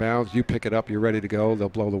goes out of bounds, you pick it up, you're ready to go, they'll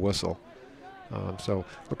blow the whistle. So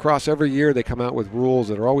Lacrosse, every year they come out with rules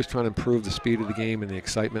that are always trying to improve the speed of the game and the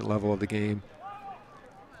excitement level of the game.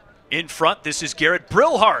 In front, this is Garrett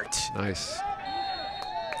Brillhart. Nice.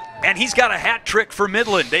 And he's got a hat trick for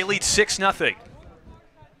Midland. They lead 6-0.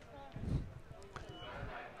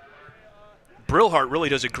 Brillhart really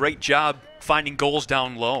does a great job finding goals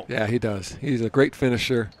down low. Yeah, he does. He's a great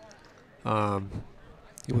finisher.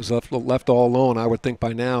 He was left all alone. I would think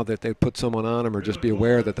by now that they'd put someone on him or just be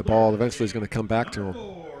aware that the ball eventually is going to come back to him.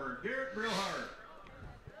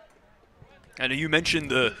 And you mentioned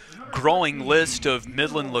the growing list of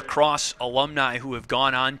Midland lacrosse alumni who have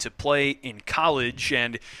gone on to play in college.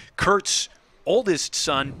 And Kurt's oldest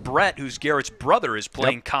son, Brett, who's Garrett's brother, is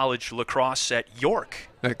playing college lacrosse at York.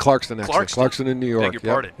 At Clarkston, actually. Clarkston in New York. Beg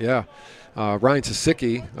your pardon. Yeah. Ryan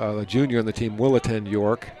Sasicki, the junior on the team, will attend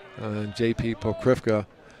York. And J.P. Pokrivka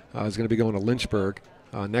is going to be going to Lynchburg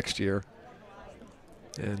next year.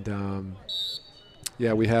 And,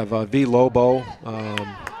 yeah, we have V. Lobo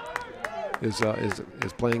is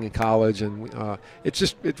playing in college. And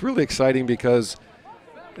it's really exciting because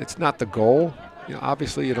it's not the goal. You know,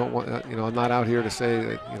 obviously you don't want, I'm not out here to say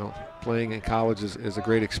that, playing in college is a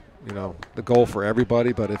great, the goal for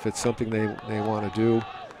everybody. But if it's something they want to do,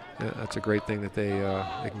 that's a great thing that they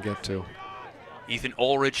can get to. Ethan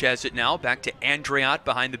Ulrich has it now. Back to Andreott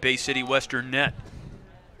behind the Bay City Western net.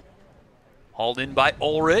 Hauled in by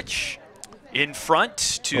Ulrich. In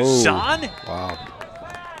front to Zahn. Wow.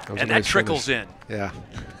 And that trickles in. Yeah.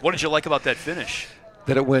 What did you like about that finish?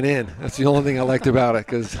 That it went in. That's the only thing I liked about it,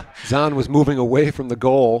 because Zahn was moving away from the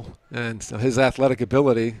goal, and so his athletic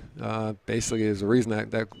ability basically is the reason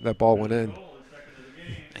that ball went in.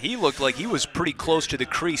 He looked like he was pretty close to the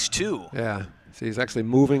crease, too. Yeah. See, he's actually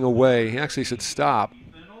moving away. He actually should stop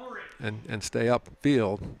and stay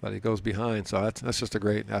upfield, but he goes behind. So that's just a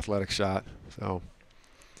great athletic shot. So.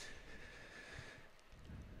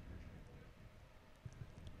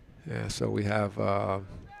 Yeah, so we have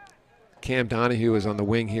Cam Donahue is on the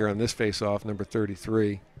wing here on this face-off, number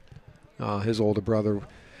 33. His older brother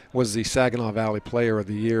was the Saginaw Valley Player of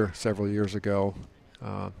the Year several years ago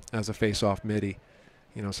as a face-off midi.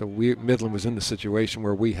 So Midland was in the situation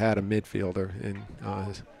where we had a midfielder in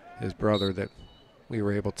his brother that we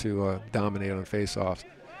were able to dominate on face-offs.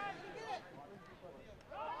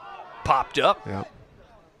 Popped up. Yeah.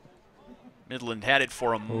 Midland had it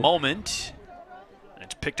for a moment.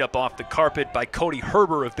 It's picked up off the carpet by Cody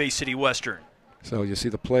Herber of Bay City Western. So you see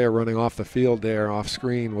the player running off the field there off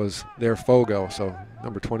screen was their Fogo. So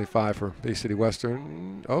number 25 for Bay City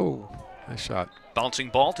Western. Oh, nice shot. Bouncing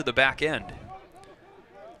ball to the back end.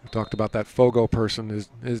 We talked about that Fogo person.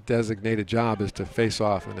 His designated job is to face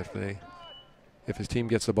off, and if his team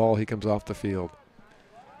gets the ball, he comes off the field.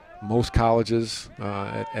 Most colleges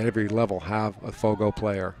at every level have a Fogo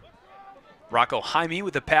player. Rocco Jaime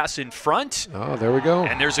with the pass in front. Oh, there we go.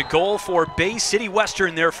 And there's a goal for Bay City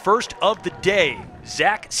Western, their first of the day.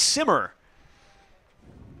 Zach Simmer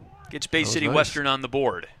gets Bay City Western on the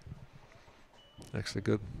board. Actually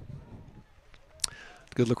good.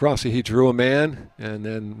 Good lacrosse. He drew a man, and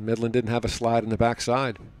then Midland didn't have a slide in the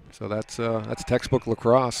backside. So that's textbook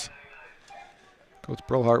lacrosse. Coach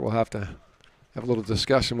Brillhart will have to have a little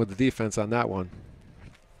discussion with the defense on that one.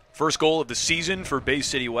 First goal of the season for Bay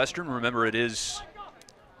City Western. Remember, it is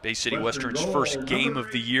Bay City Western's first game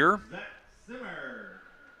of the year. Zach Simmer.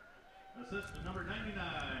 Assist to number 99,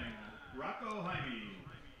 Rocco Jaime.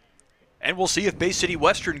 And we'll see if Bay City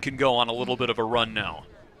Western can go on a little bit of a run now.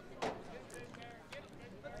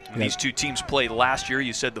 These two teams played last year.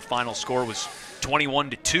 You said the final score was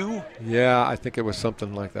 21-2. Yeah, I think it was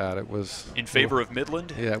something like that. It was in favor of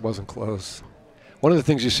Midland. Yeah, it wasn't close. One of the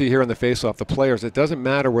things you see here in the faceoff, the players, it doesn't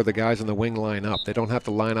matter where the guys in the wing line up. They don't have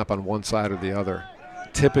to line up on one side or the other.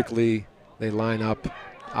 Typically, they line up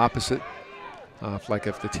opposite. Like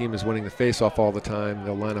if the team is winning the faceoff all the time,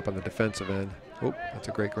 they'll line up on the defensive end. Oh, that's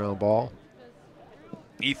a great ground ball.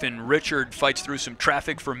 Ethan Richard fights through some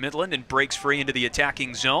traffic for Midland and breaks free into the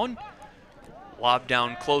attacking zone. Lob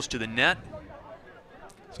down close to the net.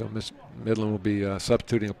 So Midland will be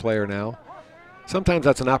substituting a player now. Sometimes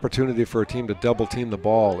that's an opportunity for a team to double team the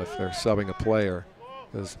ball if they're subbing a player,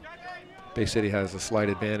 because Bay City has a slight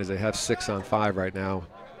advantage. They have 6 on 5 right now.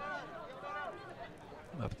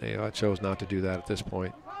 They chose not to do that at this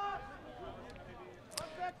point.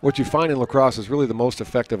 What you find in lacrosse is really the most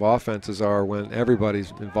effective offenses are when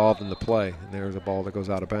everybody's involved in the play, and there's a ball that goes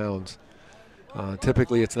out of bounds.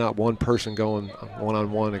 Typically, it's not one person going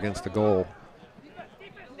one-on-one against the goal.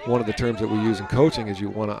 One of the terms that we use in coaching is you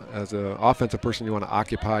want to, as an offensive person, you want to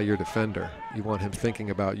occupy your defender. You want him thinking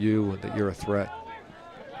about you and that you're a threat.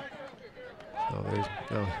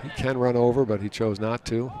 So he can run over, but he chose not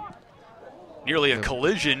to. Nearly a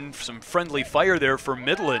collision, some friendly fire there for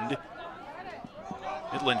Midland.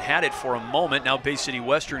 Midland had it for a moment. Now Bay City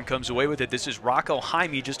Western comes away with it. This is Rocco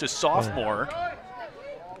Jaime, just a sophomore.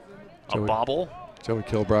 A bobble. Joey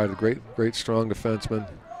Kilbride, a great strong defenseman.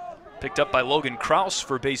 Picked up by Logan Kraus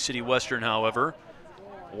for Bay City Western, however.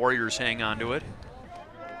 Warriors hang on to it.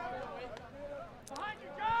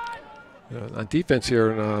 On defense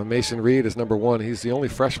here, Mason Reed is #1. He's the only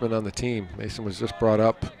freshman on the team. Mason was just brought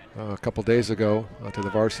up a couple days ago to the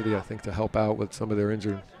varsity, I think, to help out with some of their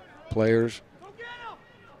injured players.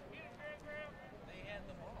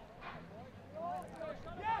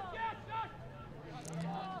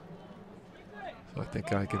 So I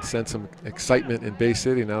think I can sense some excitement in Bay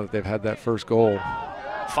City now that they've had that first goal.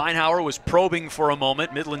 Feinhauer was probing for a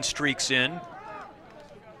moment. Midland streaks in.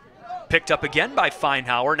 Picked up again by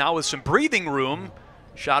Feinhauer, now with some breathing room.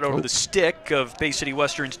 Shot over the stick of Bay City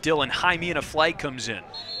Western's Dylan Jaime, and a flag comes in.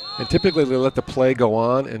 And typically they let the play go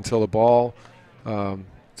on until the ball, so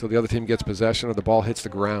the other team gets possession or the ball hits the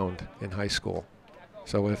ground in high school.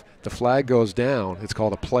 So if the flag goes down, it's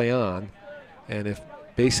called a play on, and if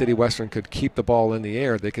Bay City Western could keep the ball in the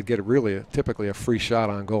air, they could get typically a free shot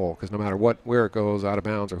on goal, because no matter where it goes, out of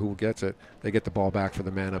bounds or who gets it, they get the ball back for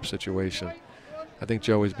the man-up situation. I think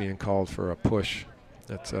Joey's being called for a push.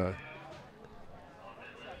 That's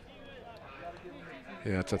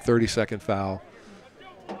it's a 30-second foul.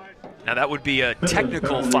 Now that would be a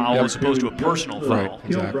technical foul as opposed to a personal foul. Right,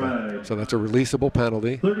 exactly. So that's a releasable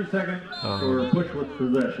penalty. 30 seconds for push with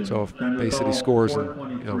possession. So if Bay City scores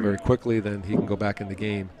very quickly, then he can go back in the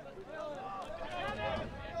game.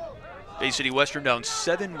 Bay City Western down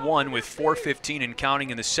 7-1 with 4:15 and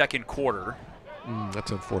counting in the second quarter.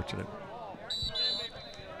 That's unfortunate.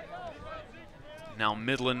 Now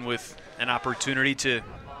Midland with an opportunity to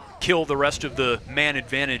kill the rest of the man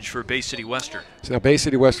advantage for Bay City Western. So now Bay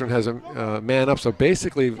City Western has a man up, so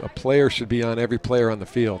basically a player should be on every player on the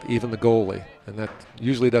field, even the goalie, and that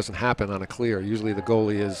usually doesn't happen on a clear. Usually the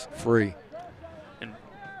goalie is free. And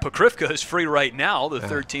Pokrivka is free right now. The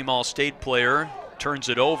third-team All-State player turns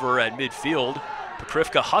it over at midfield.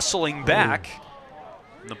 Pokrivka hustling back.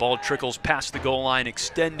 And the ball trickles past the goal line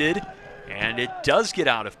extended, and it does get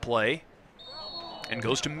out of play and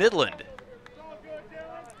goes to Midland.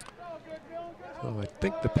 So I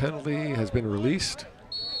think the penalty has been released.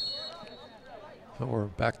 So we're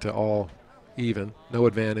back to all even, no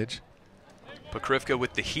advantage. Pokrivka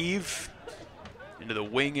with the heave into the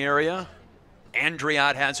wing area.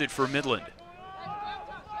 Andriot has it for Midland.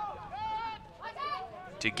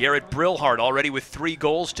 To Garrett Brillhart, already with 3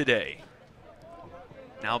 goals today.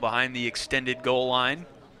 Now behind the extended goal line,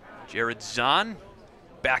 Jared Zahn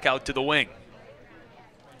back out to the wing.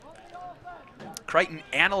 Crichton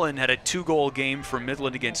Annalyn had a 2-goal game for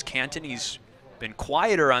Midland against Canton. He's been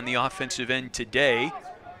quieter on the offensive end today.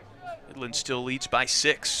 Midland still leads by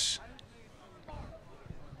 6.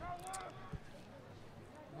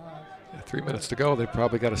 3 minutes to go. They've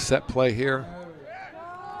probably got a set play here.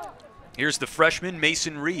 Here's the freshman,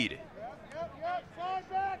 Mason Reed.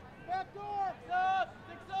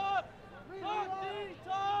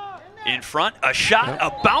 In front, a shot,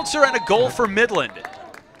 a bouncer, and a goal for Midland.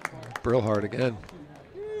 Brillhart again.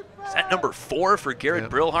 Is that number 4 for Garrett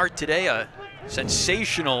Brillhart today? A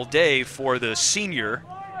sensational day for the senior.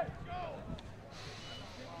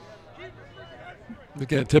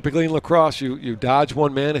 Again, typically in lacrosse, you dodge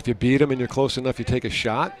one man. If you beat him and you're close enough, you take a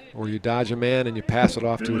shot, or you dodge a man and you pass it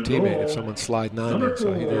off to a teammate if someone's sliding on you.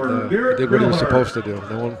 So he did what he was supposed to do.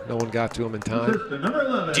 No one got to him in time.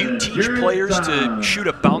 Do you teach players to shoot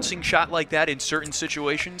a bouncing shot like that in certain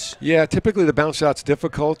situations? Yeah, typically the bounce shot's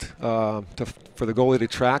difficult for the goalie to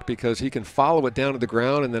track because he can follow it down to the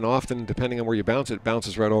ground, and then often, depending on where you bounce it,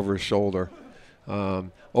 bounces right over his shoulder.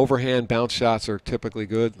 Overhand bounce shots are typically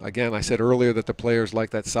good. Again, I said earlier that the players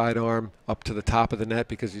like that sidearm up to the top of the net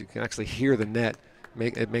because you can actually hear the net.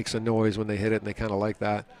 It makes a noise when they hit it, and they kind of like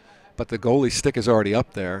that. But the goalie's stick is already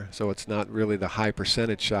up there, so it's not really the high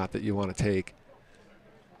percentage shot that you want to take.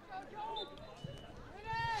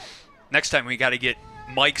 Next time we got to get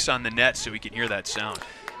mics on the net so we can hear that sound.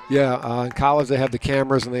 Yeah, in college they have the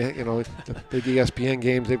cameras, and the big ESPN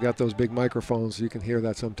games, they've got those big microphones, so you can hear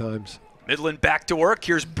that sometimes. Midland back to work.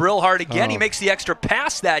 Here's Brillhart again. He makes the extra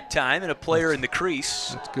pass that time, and a player in the crease.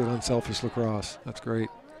 That's good unselfish lacrosse. That's great.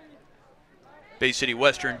 Bay City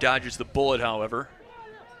Western dodges the bullet, however.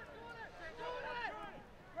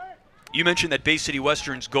 You mentioned that Bay City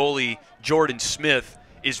Western's goalie, Jordan Smith,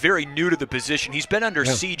 is very new to the position. He's been under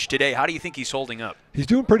siege today. How do you think he's holding up? He's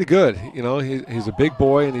doing pretty good. He's a big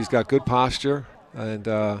boy, and he's got good posture. And,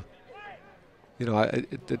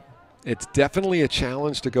 it's definitely a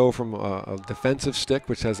challenge to go from a defensive stick,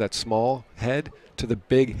 which has that small head, to the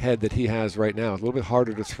big head that he has right now. It's a little bit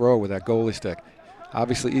harder to throw with that goalie stick.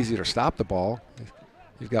 Obviously easier to stop the ball.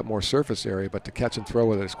 You've got more surface area, but to catch and throw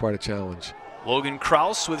with it is quite a challenge. Logan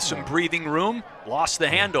Kraus with some breathing room, lost the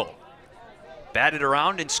handle. Batted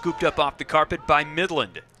around and scooped up off the carpet by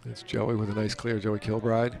Midland. It's Joey with a nice clear, Joey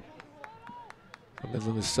Kilbride.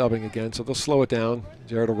 Midland is subbing again, so they'll slow it down.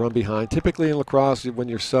 Jared will run behind. Typically in lacrosse, when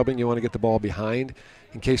you're subbing, you want to get the ball behind.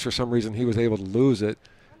 In case for some reason he was able to lose it,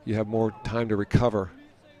 you have more time to recover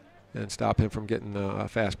and stop him from getting a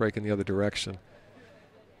fast break in the other direction.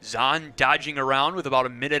 Zahn dodging around with about a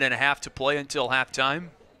minute and a half to play until halftime.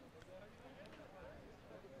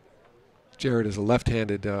 Jared is a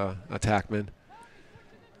left-handed attackman,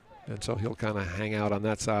 and so he'll kind of hang out on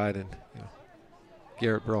that side. And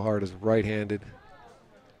Garrett Brillhart is right-handed.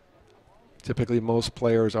 Typically, most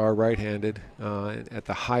players are right-handed. At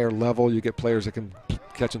the higher level, you get players that can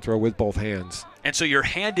catch and throw with both hands. And so your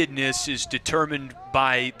handedness is determined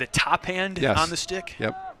by the top hand on the stick?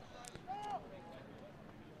 Yep.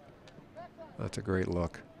 That's a great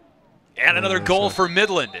look. And another goal for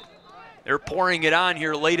Midland. They're pouring it on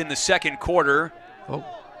here late in the second quarter. Oh.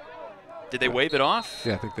 Did they wave it off?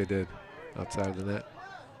 Yeah, I think they did, outside of the net.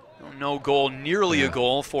 No goal, nearly a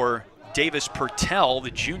goal for Davis Pertell, the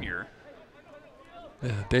junior.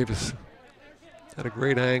 Yeah, Davis had a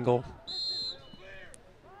great angle.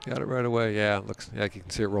 Got it right away. Yeah, looks like you can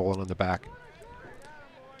see it rolling on the back.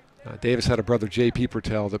 Davis had a brother, J.P.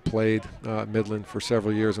 Pertell, that played Midland for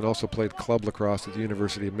several years and also played club lacrosse at the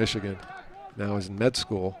University of Michigan. Now he's in med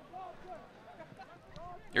school.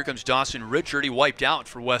 Here comes Dawson Richard. He wiped out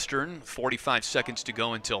for Western. 45 seconds to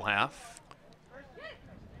go until half.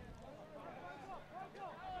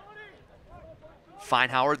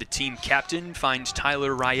 Feinhauer, the team captain, finds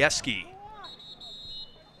Tyler Rieski.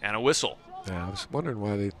 And a whistle. Yeah, I was wondering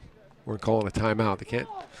why they weren't calling a timeout. They can't.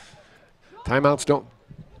 Timeouts don't.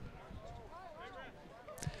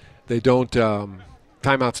 They don't.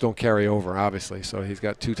 Timeouts don't carry over, obviously. So he's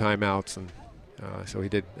got 2 timeouts, and so he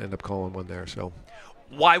did end up calling one there. So.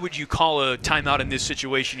 Why would you call a timeout in this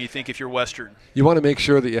situation, you think, if you're Western? You want to make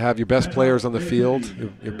sure that you have your best players on the field,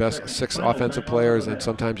 your best 6 offensive players, and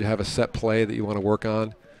sometimes you have a set play that you want to work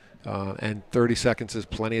on. And 30 seconds is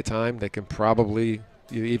plenty of time. They can probably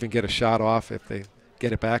even get a shot off. If they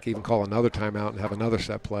get it back, even call another timeout and have another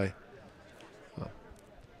set play.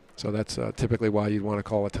 So that's typically why you'd want to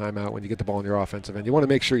call a timeout when you get the ball in your offensive end. You want to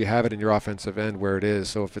make sure you have it in your offensive end where it is.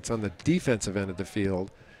 So if it's on the defensive end of the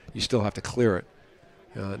field, you still have to clear it.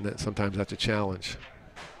 And sometimes that's a challenge.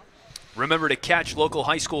 Remember to catch local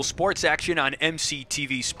high school sports action on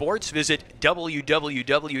MCTV Sports. Visit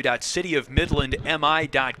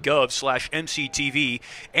www.cityofmidlandmi.gov/MCTV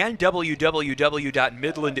and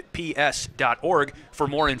www.midlandps.org for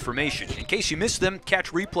more information. In case you missed them,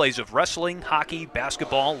 catch replays of wrestling, hockey,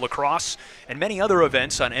 basketball, lacrosse, and many other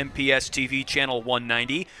events on MPS TV Channel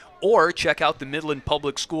 190. Or check out the Midland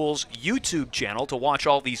Public Schools YouTube channel to watch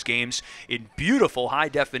all these games in beautiful high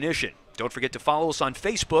definition. Don't forget to follow us on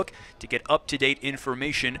Facebook to get up-to-date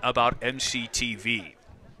information about MCTV.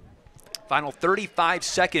 Final 35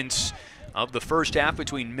 seconds of the first half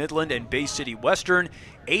between Midland and Bay City Western.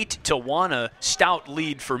 8-1, a stout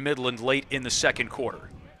lead for Midland late in the second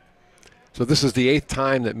quarter. So this is the 8th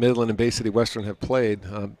time that Midland and Bay City Western have played.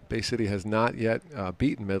 Bay City has not yet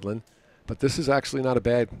beaten Midland, but this is actually not a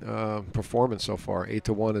bad performance so far.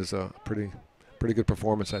 8-1 is a pretty good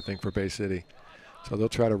performance, I think, for Bay City. So they'll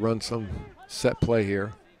try to run some set play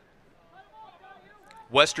here.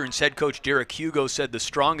 Western's head coach Derek Hugo said the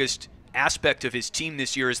strongest aspect of his team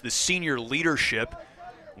this year is the senior leadership,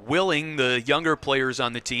 willing the younger players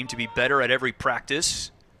on the team to be better at every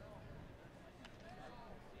practice.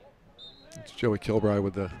 It's Joey Kilbride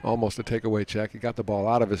with almost a takeaway check. He got the ball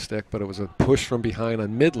out of his stick, but it was a push from behind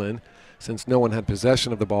on Midland. Since no one had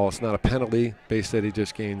possession of the ball, it's not a penalty. Bay City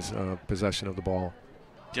just gains possession of the ball.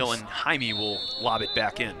 Dylan Jaime will lob it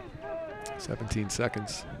back in. 17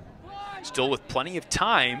 seconds. Still with plenty of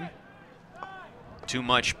time. Too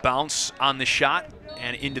much bounce on the shot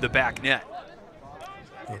and into the back net.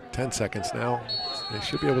 10 seconds now. They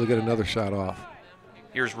should be able to get another shot off.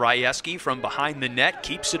 Here's Ryeski from behind the net,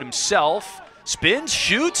 keeps it himself, spins,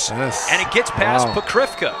 shoots, yes. And it gets past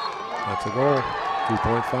Pokrivka. That's a goal.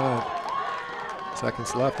 3.5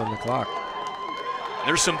 seconds left on the clock.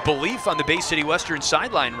 There's some belief on the Bay City Western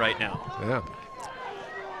sideline right now. Yeah.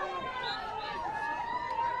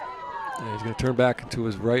 He's going to turn back to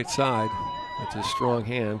his right side. That's his strong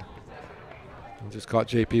hand. He just caught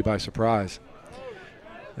JP by surprise.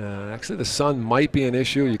 Actually, the sun might be an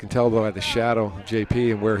issue. You can tell by the shadow of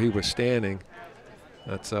JP and where he was standing.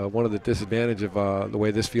 That's one of the disadvantages of the way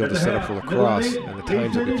this field is set up for lacrosse and the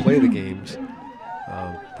times that they play the games.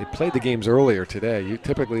 They played the games earlier today.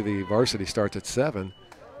 Typically, the varsity starts at 7.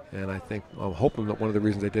 And I'm hoping that one of the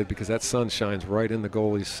reasons they did, because that sun shines right in the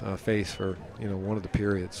goalie's face for one of the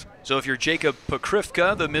periods. So if you're Jacob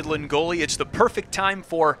Pokrivka, the Midland goalie, it's the perfect time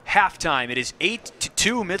for halftime. It is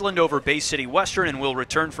 8-2 Midland over Bay City Western, and we'll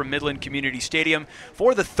return from Midland Community Stadium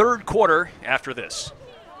for the third quarter after this.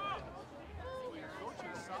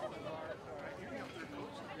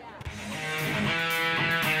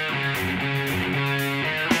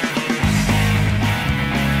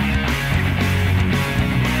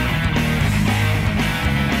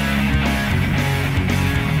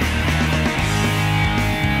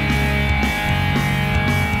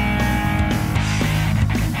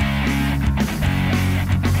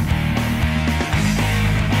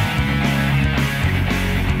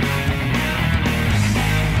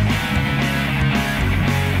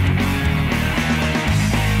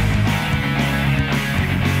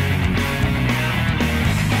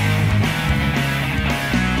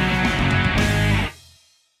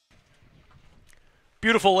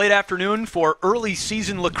 Beautiful late afternoon for early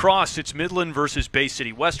season lacrosse. It's Midland versus Bay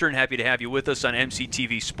City Western. Happy to have you with us on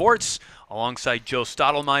MCTV Sports. Alongside Joe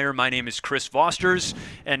Stottlemyre, my name is Chris Fosters.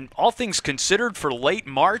 And all things considered, for late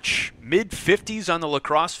March, mid-50s on the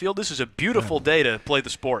lacrosse field, this is a beautiful day to play the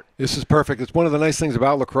sport. This is perfect. It's one of the nice things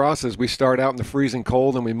about lacrosse is we start out in the freezing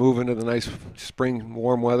cold and we move into the nice spring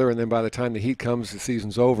warm weather, and then by the time the heat comes, the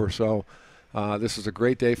season's over. So this is a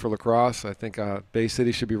great day for lacrosse. I think Bay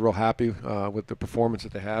City should be real happy with the performance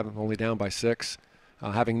that they have, only down by 6,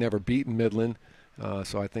 having never beaten Midland.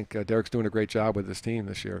 So I think Derek's doing a great job with this team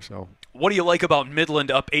this year. So, what do you like about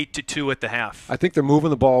Midland up 8-2 at the half? I think they're moving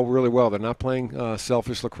the ball really well. They're not playing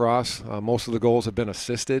selfish lacrosse. Most of the goals have been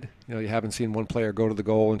assisted. You haven't seen one player go to the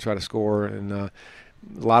goal and try to score, and a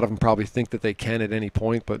lot of them probably think that they can at any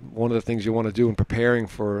point. But one of the things you want to do in preparing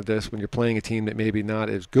for this, when you're playing a team that maybe not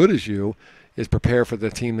as good as you, is prepare for the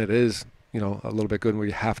team that is, a little bit good, where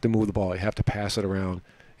you have to move the ball, you have to pass it around.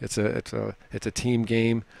 It's a team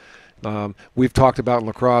game. We've talked about in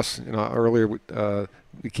lacrosse, earlier.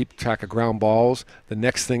 We keep track of ground balls. The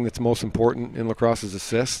next thing that's most important in lacrosse is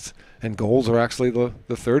assists, and goals are actually the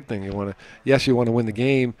third thing. You want to win the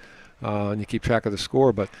game, and you keep track of the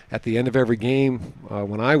score. But at the end of every game,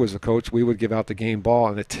 when I was a coach, we would give out the game ball,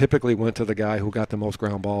 and it typically went to the guy who got the most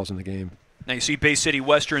ground balls in the game. Now you see Bay City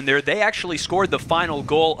Western there. They actually scored the final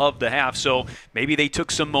goal of the half, so maybe they took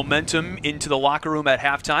some momentum into the locker room at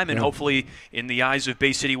halftime, and hopefully in the eyes of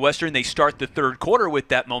Bay City Western, they start the third quarter with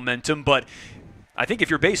that momentum. But I think if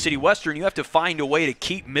you're Bay City Western, you have to find a way to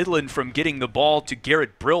keep Midland from getting the ball to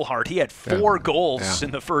Garrett Brillhart. He had 4 goals in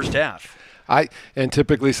the first half. And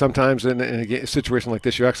typically sometimes in a situation like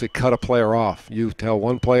this, you actually cut a player off. You tell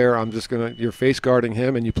one player, you're face guarding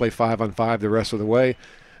him, and you play 5-on-5 the rest of the way.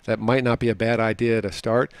 That might not be a bad idea to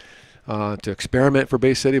start, to experiment for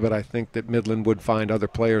Bay City, but I think that Midland would find other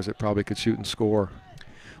players that probably could shoot and score.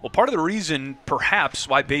 Well, part of the reason, perhaps,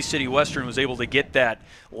 why Bay City Western was able to get that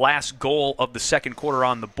last goal of the second quarter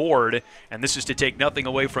on the board, and this is to take nothing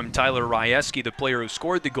away from Tyler Rieski, the player who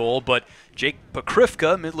scored the goal, but Jake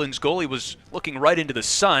Pokrivka, Midland's goalie, was looking right into the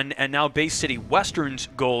sun, and now Bay City Western's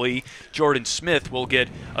goalie, Jordan Smith, will get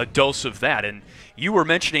a dose of that. And you were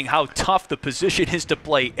mentioning how tough the position is to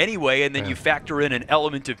play anyway, and then you factor in an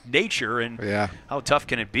element of nature, and how tough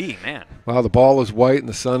can it be, man? Well, the ball is white and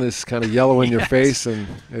the sun is kind of yellow in your face, and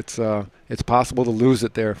it's possible to lose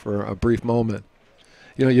it there for a brief moment.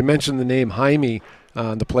 You know, you mentioned the name Jaime,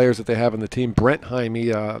 the players that they have on the team. Brent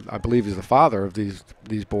Jaime, I believe, is the father of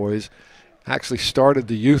these boys. Actually started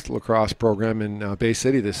the youth lacrosse program in Bay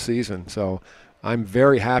City this season, so I'm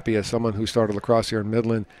very happy as someone who started lacrosse here in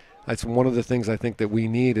Midland. That's one of the things I think that we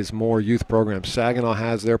need is more youth programs. Saginaw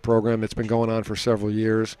has their program. It's been going on for several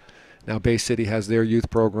years. Now Bay City has their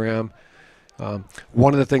youth program.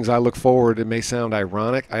 One of the things I look forward, it may sound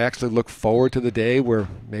ironic, I actually look forward to the day where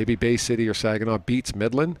maybe Bay City or Saginaw beats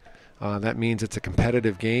Midland. That means it's a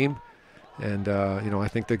competitive game. And, you know, I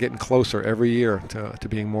think they're getting closer every year to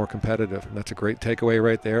being more competitive. And that's a great takeaway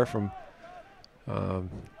right there from, you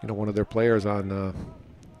know, one of their players on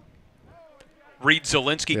Reed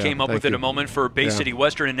Zielinski came up with it a moment for Bay City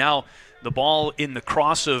Western, and now the ball in the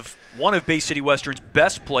cross of one of Bay City Western's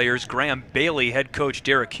best players, Graham Bailey. Head coach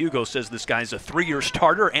Derek Hugo says this guy's a 3-year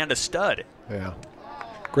starter and a stud. Yeah.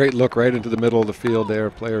 Great look right into the middle of the field there.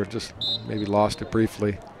 Player just maybe lost it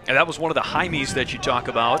briefly. And that was one of the Jaimes that you talk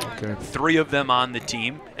about. Okay. 3 of them on the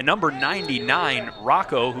team. And number 99,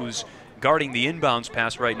 Rocco, who's guarding the inbounds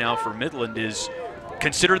pass right now for Midland, is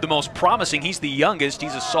considered the most promising. He's the youngest.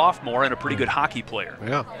 He's a sophomore and a pretty good hockey player.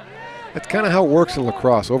 Yeah. That's kind of how it works in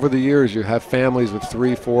lacrosse. Over the years, you have families with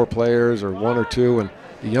 3, 4 players or 1 or 2, and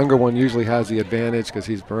the younger one usually has the advantage because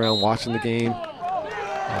he's around watching the game.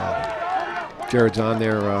 Jared's on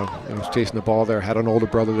there, you know, chasing the ball there, had an older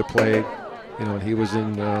brother that played, you know, and he was in,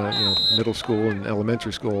 you know, middle school and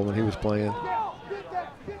elementary school when he was playing.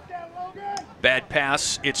 Bad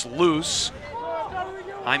pass, it's loose.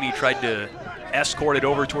 Jaime tried to escort it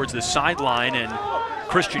over towards the sideline, and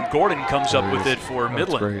Christian Gordon comes up with it for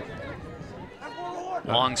Midland. Great.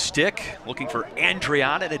 Long stick, looking for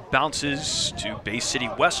Andriot, and it bounces to Bay City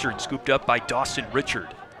Western, scooped up by Dawson Richard.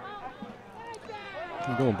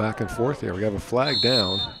 We're going back and forth here. We have a flag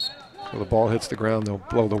down. So the ball hits the ground, they'll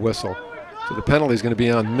blow the whistle. So the penalty is going to be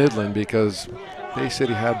on Midland because Bay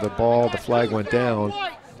City had the ball, the flag went down,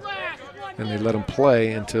 and they let them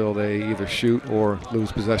play until they either shoot or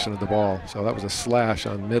lose possession of the ball. So that was a slash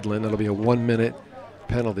on Midland. That'll be a 1-minute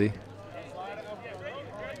penalty.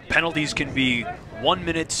 Penalties can be 1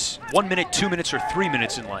 minute, 2 minutes, or 3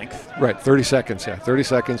 minutes in length. Right, 30 seconds, yeah. 30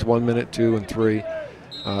 seconds, 1 minute, 2, and 3.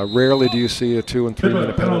 Rarely do you see a 2- and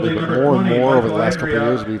 3-minute penalty, but more and more over the last couple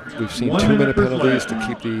of years, we've seen 2-minute penalties to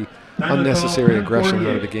keep the unnecessary aggression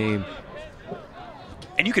out of the game.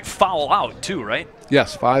 And you could foul out too, right?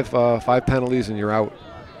 Yes, 5 penalties and you're out.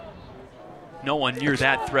 No one near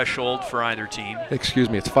that threshold for either team. Excuse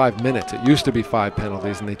me, it's 5 minutes. It used to be 5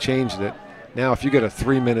 penalties, and they changed it. Now, if you get a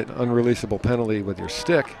 3-minute unreleasable penalty with your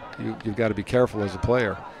stick, you've got to be careful as a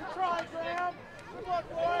player.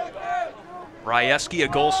 Rieski, a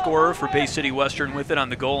goal scorer for Bay City Western with it on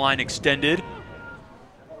the goal line extended.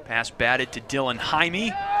 Pass batted to Dylan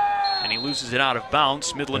Jaime, and he loses it out of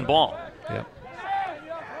bounds. Midland ball. Yep.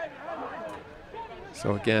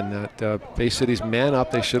 So again, that Bay City's man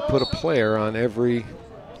up. They should put a player on every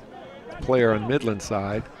player on Midland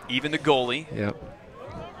side. Even the goalie. Yep.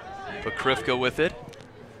 Pokrivka with it.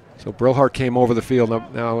 So Brilhart came over the field.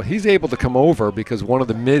 Now he's able to come over because one of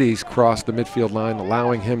the middies crossed the midfield line,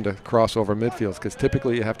 allowing him to cross over midfield, because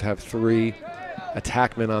typically you have to have 3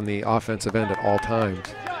 attackmen on the offensive end at all times.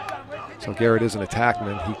 So Garrett is an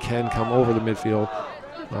attackman. He can come over the midfield.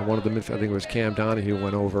 One of the midfield, I think it was Cam Donahue,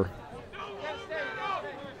 went over.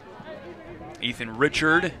 Ethan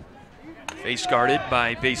Richard, face guarded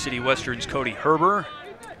by Bay City Western's Cody Herber.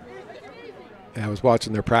 Yeah, I was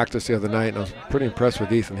watching their practice the other night, and I was pretty impressed with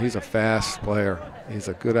Ethan. He's a fast player. He's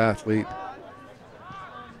a good athlete.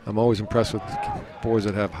 I'm always impressed with boys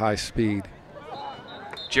that have high speed.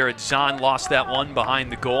 Jared Zahn lost that one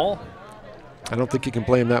behind the goal. I don't think you can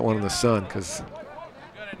blame that one on the sun, because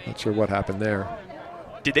I'm not sure what happened there.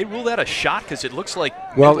 Did they rule that a shot? Because it looks like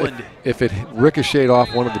Midland. If it ricocheted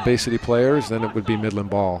off one of the Bay City players, then it would be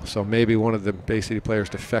Midland ball. So maybe one of the Bay City players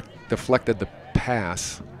deflected the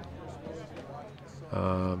pass.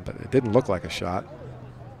 But it didn't look like a shot.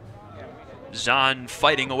 Zahn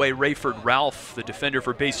fighting away Rayford Ralph, the defender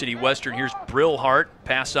for Bay City Western. Here's Brilhart,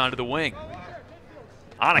 pass onto the wing.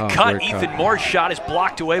 On a cut, Ethan Moore's shot is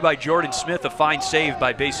blocked away by Jordan Smith. A fine save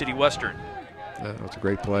by Bay City Western. That was a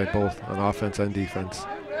great play, both on offense and defense.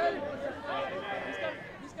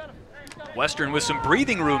 Western with some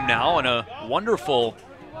breathing room now, and a wonderful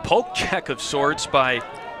poke check of sorts by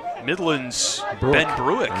Midland's Ben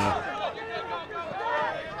Bruick.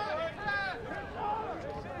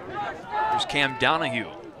 There's Cam Donahue.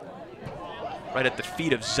 Right at the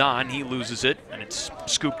feet of Zahn, he loses it, and it's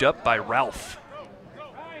scooped up by Ralph.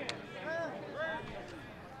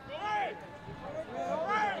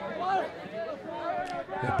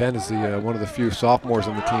 Yeah, Ben is one of the few sophomores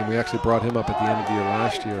on the team. We actually brought him up at the end of the year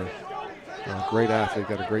last year. Great athlete,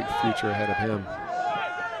 got a great future ahead of him.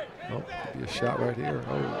 Oh, could be a shot right here.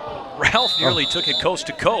 Oh. Ralph nearly took it coast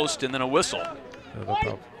to coast, and then a whistle.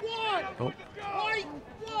 Oh.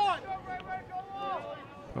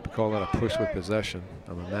 Probably call that a push with possession,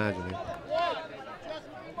 I'm imagining.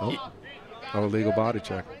 Oh, illegal body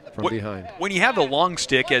check from behind. When you have the long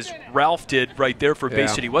stick, as Ralph did right there for Bay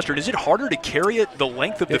City Western, is it harder to carry it the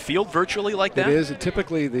length of the field virtually like that? It is.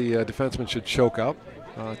 Typically, the defenseman should choke up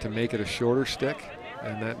to make it a shorter stick,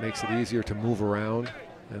 and that makes it easier to move around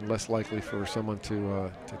and less likely for someone to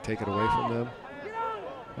take it away from them.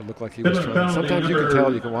 It looked like he was trying. Sometimes you can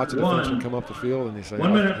tell, you can watch a defenseman come up the field and you say,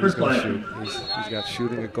 oh, he's going to shoot. He's got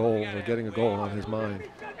shooting a goal or getting a goal on his mind.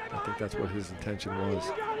 I think that's what his intention was.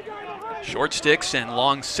 Short sticks and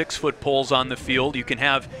long 6-foot poles on the field. You can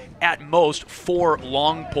have, at most, 4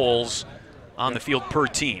 long poles on the field per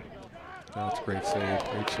team. That's a great save,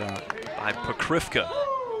 great shot. By Pokrivka.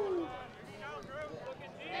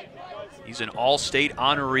 He's an all-state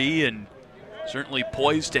honoree and certainly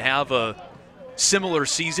poised to have a similar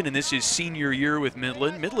season, and this is senior year with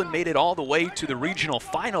Midland. Midland made it all the way to the regional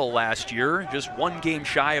final last year, just 1 game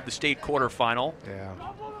shy of the state quarterfinal. Yeah,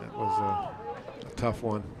 that was a tough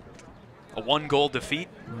one. A 1-goal defeat.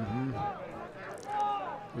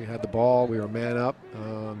 We had the ball, we were man up,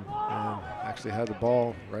 and actually had the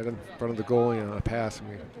ball right in front of the goalie on a pass, and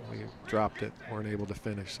we dropped it, weren't able to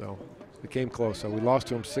finish, so we came close. So we lost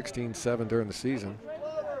to them 16-7 during the season,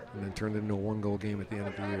 and then turned it into a 1-goal game at the end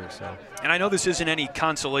of the year. So. And I know this isn't any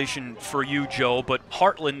consolation for you, Joe, but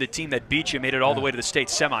Heartland, the team that beat you, made it all the way to the state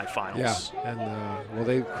semifinals. Yeah, and well,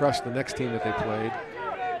 they crushed the next team that they played,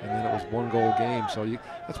 and then it was 1-goal game. So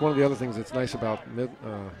that's one of the other things that's nice about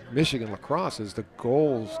Michigan lacrosse is the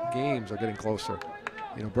games are getting closer.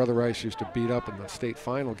 You know, Brother Rice used to beat up in the state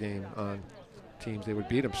final game on teams. They would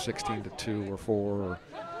beat them 16-2 or 4,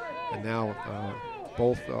 and now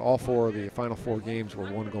all 4 of the final 4 games were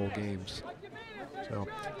 1-goal games. So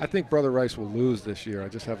I think Brother Rice will lose this year. I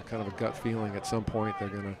just have kind of a gut feeling at some point they're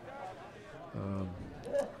going to,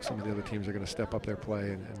 some of the other teams are going to step up their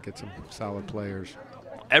play and get some solid players.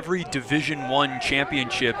 Every Division I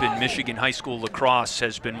championship in Michigan high school lacrosse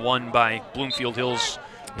has been won by Bloomfield Hills'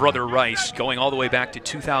 Brother Rice, going all the way back to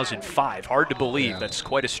 2005. Hard to believe. That's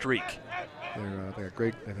quite a streak. They're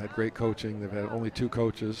great. They've had great coaching. They've had only 2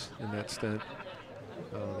 coaches in that stint.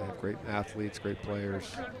 They have great athletes, great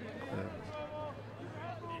players.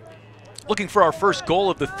 Looking for our first goal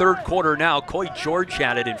of the 3rd quarter now. Coy George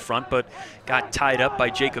had it in front, but got tied up by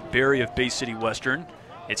Jacob Berry of Bay City Western.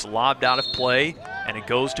 It's lobbed out of play, and it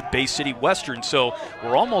goes to Bay City Western. So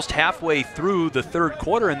we're almost halfway through the 3rd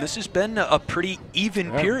quarter, and this has been a pretty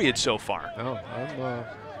even period so far. Oh,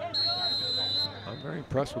 I'm very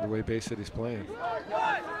impressed with the way Bay City's playing.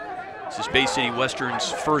 This is Bay City Western's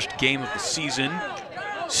first game of the season.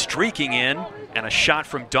 Streaking in, and a shot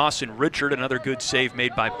from Dawson Richard, another good save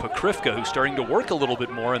made by Pokrivka, who's starting to work a little bit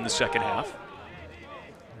more in the second half.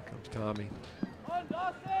 Here comes Tommy.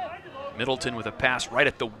 Middleton with a pass right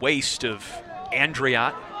at the waist of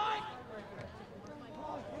Andriot.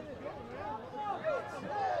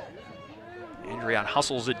 Andriot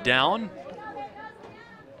hustles it down.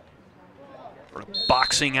 Sort of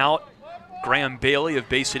boxing out Graham Bailey of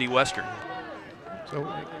Bay City Western. So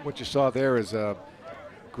what you saw there is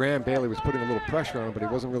Graham Bailey was putting a little pressure on him, but he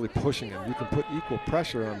wasn't really pushing him. You can put equal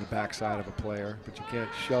pressure on the backside of a player, but you can't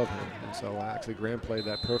shove him. And so actually Graham played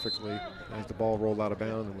that perfectly as the ball rolled out of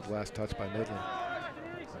bounds and was last touched by Midland.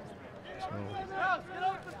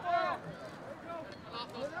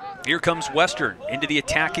 Here comes Western into the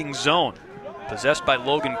attacking zone. Possessed by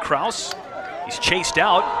Logan Kraus. He's chased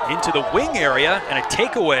out into the wing area, and a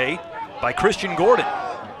takeaway by Christian Gordon.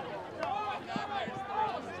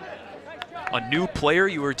 A new player,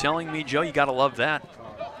 you were telling me, Joe, you gotta love that.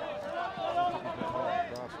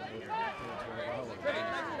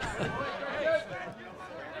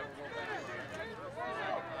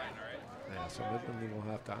 Yeah, so Midland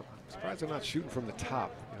will have to, I'm surprised they're not shooting from the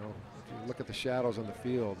top. You know, if you look at the shadows on the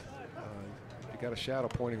field, got a shadow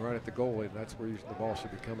pointing right at the goalie. That's where the ball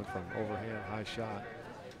should be coming from. Overhand, high shot.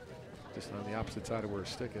 Just on the opposite side of where his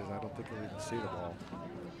stick is. I don't think he'll even see the ball.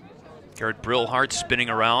 Garrett Brillhart spinning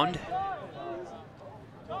around.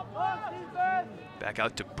 Back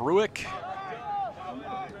out to Bruick.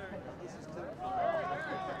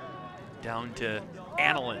 Down to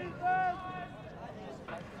Annalyn.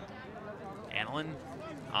 Annalyn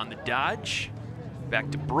on the dodge.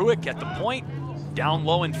 Back to Bruick at the point. Down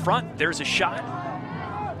low in front. There's a shot.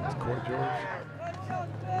 That's Coy George.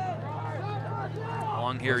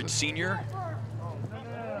 Long-haired senior.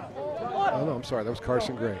 Oh, no, I'm sorry. That was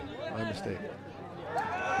Carson Gray. My mistake.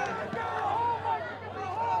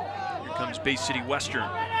 Here comes Bay City Western.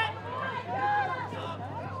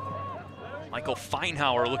 Michael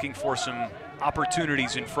Feinhauer looking for some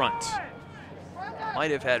opportunities in front.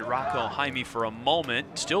 Might have had Rocco Jaime for a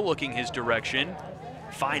moment. Still looking his direction.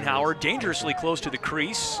 Feinhauer dangerously close to the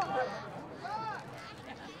crease.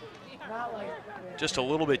 Just a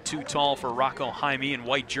little bit too tall for Rocco Jaime, and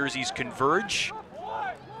white jerseys converge.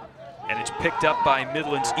 And it's picked up by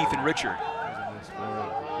Midland's Ethan Richard.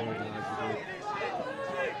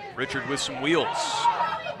 Richard with some wheels.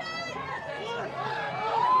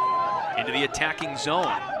 Into the attacking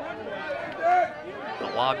zone. The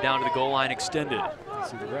lob down to the goal line extended.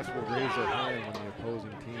 See, the refs will raise their hand when the opposing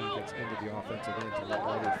team gets into the offensive end to let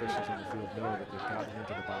all the officials on the field know that they've gotten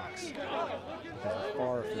into the box. Because the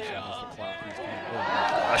far official has the clock.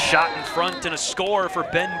 A shot in front and a score for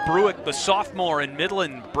Ben Bruick, the sophomore, and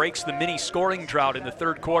Midland breaks the mini scoring drought in the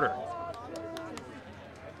third quarter.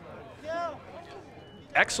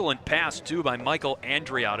 Excellent pass, too, by Michael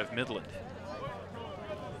Andre out of Midland.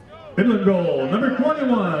 Midland goal, number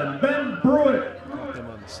 21, Ben Bruick.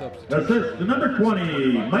 Assist to number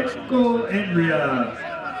 20, Michael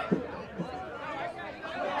Andrea.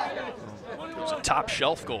 It was a top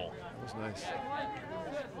shelf goal. That was nice.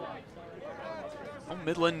 Well,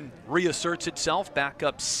 Midland reasserts itself, back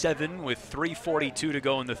up 7 with 3:42 to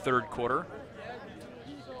go in the third quarter.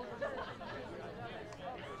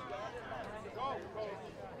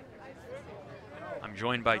 I'm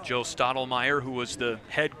joined by Joe Stottlemyre, who was the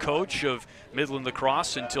head coach of Midland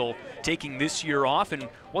Lacrosse until taking this year off. And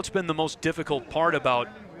what's been the most difficult part about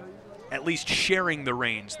at least sharing the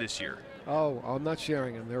reins this year? Oh, I'm not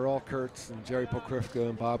sharing them. They're all Kurtz and Jerry Pokrivka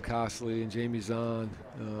and Bob Cosley and Jamie Zahn.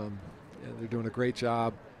 And they're doing a great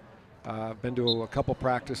job. I've been to a couple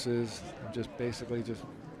practices. I'm just basically just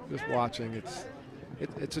watching.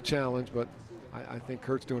 It's a challenge, but I think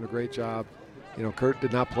Kurt's doing a great job. You know, Kurt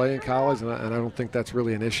did not play in college, and I don't think that's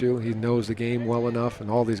really an issue. He knows the game well enough, and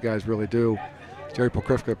all these guys really do. Jerry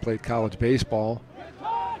Pokrivka played college baseball.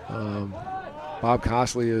 Bob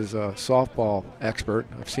Cosley is a softball expert.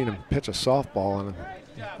 I've seen him pitch a softball, and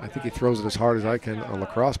I think he throws it as hard as I can, a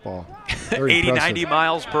lacrosse ball. 80, 90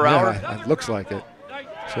 miles per hour? Yeah, it looks like it.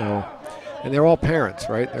 So, and they're all parents,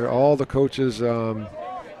 right? They're all the coaches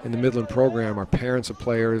in the Midland program are parents of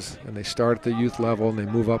players, and they start at the youth level, and they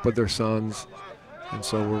move up with their sons. And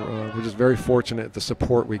so we're just very fortunate at the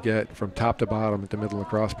support we get from top to bottom at the Midland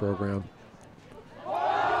Lacrosse program.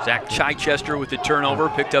 Zach Chichester with the turnover,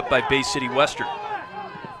 picked up by Bay City Western.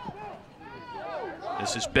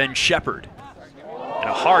 This is Ben Shepard. And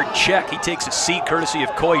a hard check. He takes a seat courtesy of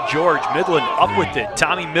Coy George. Midland up with it.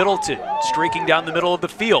 Tommy Middleton streaking down the middle of the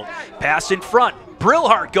field. Pass in front.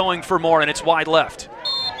 Brillhart going for more, and it's wide left.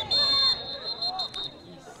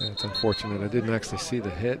 Yeah, it's unfortunate. I didn't actually see the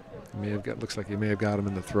hit. Looks like he may have got him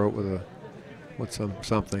in the throat with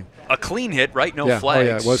something. A clean hit, right? No flags.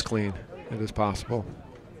 Oh yeah, it was clean. It is possible.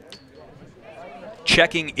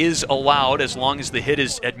 Checking is allowed as long as the hit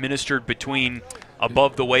is administered between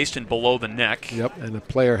above the waist and below the neck. Yep, and the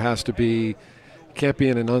player has to be, can't be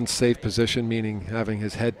in an unsafe position, meaning having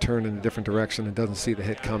his head turned in a different direction and doesn't see the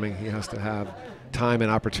hit coming. He has to have time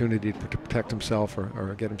and opportunity to protect himself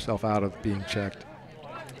or get himself out of being checked.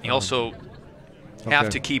 You also have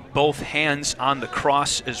to keep both hands on the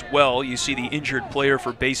cross as well. You see the injured player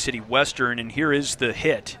for Bay City Western, and here is the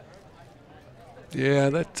hit. Yeah,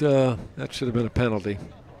 that should have been a penalty.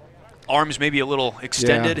 Arms maybe a little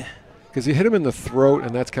extended. Because he hit him in the throat,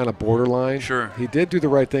 and that's kind of borderline. Sure. He did do the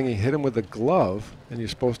right thing. He hit him with the glove, and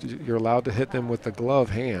you're allowed to hit them with the glove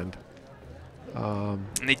hand. And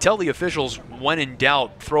they tell the officials, when in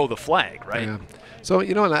doubt, throw the flag, right? Yeah. So,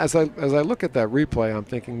 you know, and as I look at that replay, I'm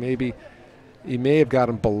thinking maybe he may have got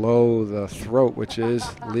him below the throat, which is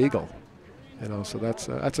legal. You know, so that's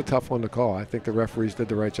a tough one to call. I think the referees did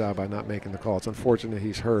the right job by not making the call. It's unfortunate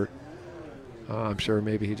he's hurt. I'm sure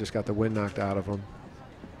maybe he just got the wind knocked out of him.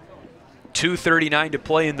 2:39 to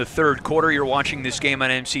play in the third quarter. You're watching this game on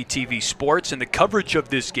MCTV Sports, and the coverage of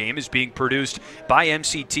this game is being produced by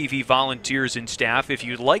MCTV volunteers and staff. If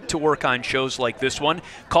you'd like to work on shows like this one,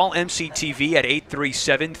 call MCTV at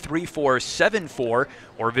 837-3474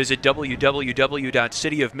 or visit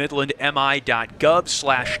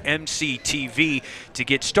www.cityofmidlandmi.gov/MCTV to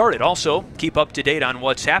get started. Also, keep up to date on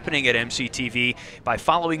what's happening at MCTV by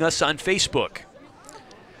following us on Facebook.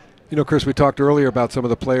 You know, Chris, we talked earlier about some of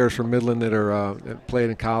the players from Midland that are that played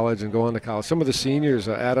in college and go on to college. Some of the seniors,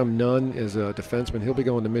 Adam Nunn is a defenseman. He'll be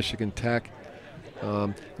going to Michigan Tech,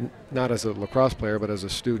 not as a lacrosse player, but as a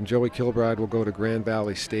student. Joey Kilbride will go to Grand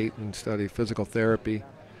Valley State and study physical therapy.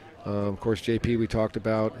 Of course, JP we talked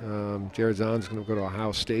about. Jared Zahn's going to go to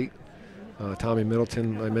Ohio State. Tommy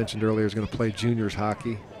Middleton, I mentioned earlier, is going to play juniors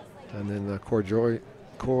hockey. And then Coy George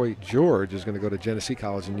is going to go to Genesee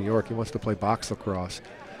College in New York. He wants to play box lacrosse.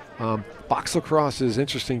 Box lacrosse is an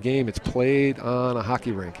interesting game. It's played on a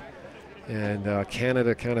hockey rink. And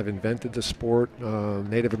Canada kind of invented the sport.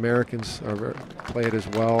 Native Americans play it as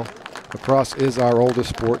well. Lacrosse is our oldest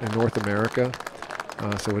sport in North America.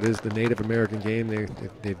 So it is the Native American game.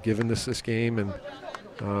 They've given us this game, and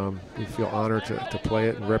we feel honored to play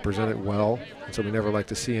it and represent it well. And so we never like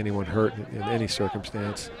to see anyone hurt in any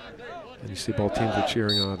circumstance. And you see both teams are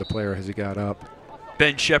cheering on the player as he got up.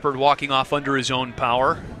 Ben Shepard walking off under his own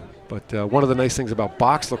power. But one of the nice things about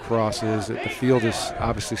box lacrosse is that the field is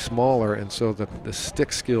obviously smaller, and so the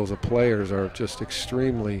stick skills of players are just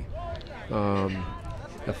extremely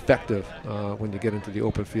effective when you get into the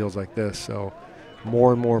open fields like this. So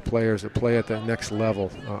more and more players that play at that next level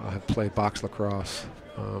have played box lacrosse.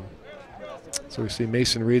 So we see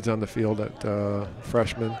Mason Reed's on the field at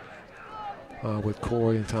freshman with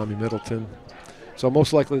Coy and Tommy Middleton. So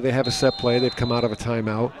most likely they have a set play. They've come out of a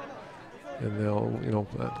timeout. And they'll,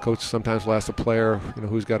 coach sometimes will ask the player,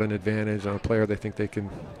 who's got an advantage on a player they think they can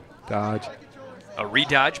dodge. A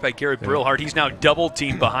redodge by Garrett Brillhart. He's now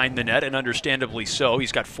double-teamed behind the net, and understandably so.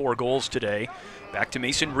 He's got 4 goals today. Back to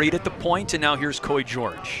Mason Reed at the point, and now here's Coy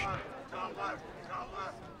George.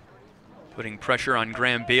 Putting pressure on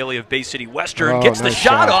Graham Bailey of Bay City Western. Gets the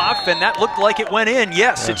shot off, and that looked like it went in.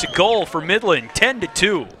 Yes, it's a goal for Midland,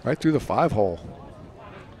 10-2. Right through the 5-hole.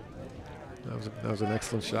 That was an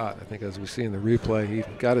excellent shot. I think as we see in the replay, he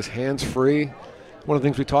got his hands free. One of the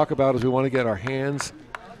things we talk about is we want to get our hands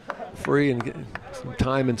free and get some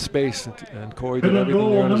time and space. And Coy did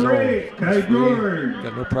everything there on his own.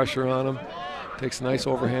 Got no pressure on him. Takes a nice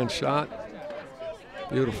overhand shot.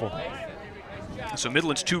 Beautiful. So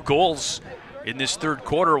Midland's 2 goals in this third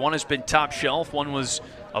quarter. One has been top shelf. One was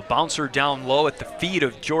a bouncer down low at the feet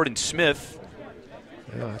of Jordan Smith.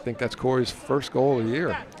 Yeah, I think that's Coy's first goal of the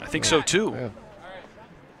year. I think so too. Yeah.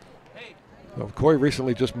 Well, Coy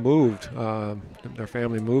recently just moved. Their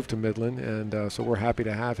family moved to Midland, and so we're happy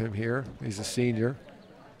to have him here. He's a senior.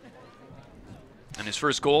 And his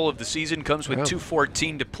first goal of the season comes with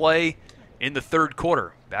 2:14 to play in the third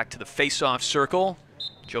quarter. Back to the face-off circle.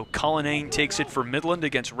 Joe Cullinane takes it for Midland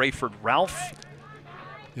against Rayford Ralph.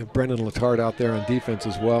 Brendan Letard out there on defense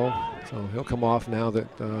as well. So he'll come off now that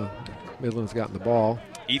Midland's gotten the ball.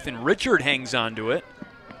 Ethan Richard hangs on to it.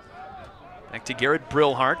 Back to Garrett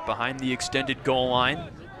Brillhart behind the extended goal line.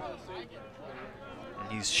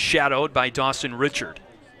 And he's shadowed by Dawson Richard.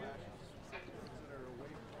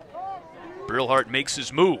 Brillhart makes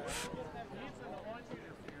his move.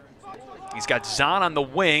 He's got Zahn on the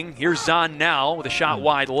wing. Here's Zahn now with a shot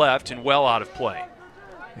wide left and well out of play.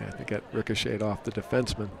 Yeah, I think that ricocheted off the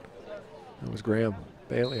defenseman. It was Graham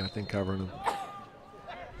Bailey, I think, covering him.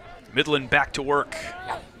 Midland back to work.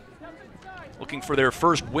 Looking for their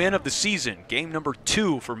first win of the season. Game number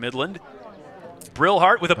 2 for Midland.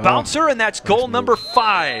 Brillhart with a bouncer, and that's goal number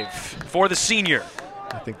 5 for the senior.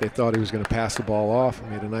 I think they thought he was going to pass the ball off. He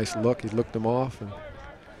made a nice look. He looked him off and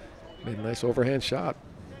made a nice overhand shot.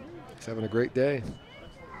 He's having a great day.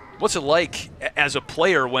 What's it like as a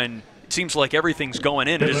player when it seems like everything's going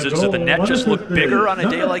in? Does the net just look bigger on a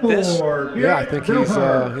day like this? Yeah, I think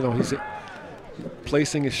he's, he's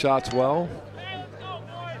placing his shots well.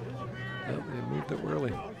 He moved it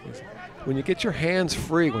early. When you get your hands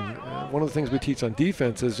free, one of the things we teach on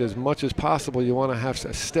defense is as much as possible you want to have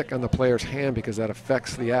a stick on the player's hand because that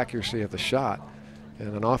affects the accuracy of the shot.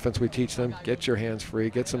 And on offense we teach them, get your hands free,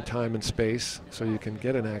 get some time and space so you can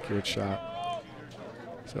get an accurate shot.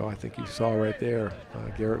 So I think you saw right there,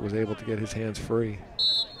 Garrett was able to get his hands free.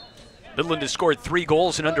 Midland has scored 3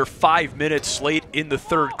 goals in under 5 minutes late in the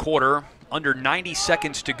third quarter. Under 90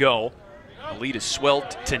 seconds to go. The lead is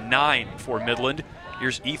swelled to 9 for Midland.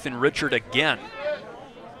 Here's Ethan Richard again.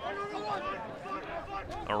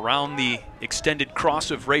 around the extended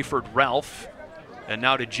cross of Rayford Ralph, and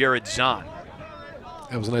now to Jared Zahn.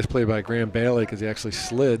 That was a nice play by Graham Bailey because he actually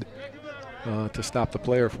slid to stop the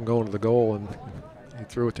player from going to the goal, and he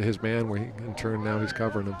threw it to his man where he, in turn now he's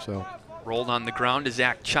covering him. So rolled on the ground to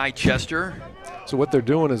Zach Chichester. So what they're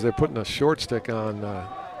doing is they're putting a short stick on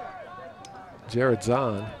Jared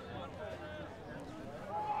Zahn.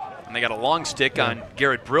 And they got a long stick on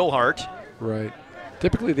Garrett Brillhart. Right.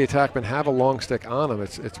 Typically the attackmen have a long stick on them.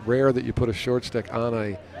 It's rare that you put a short stick on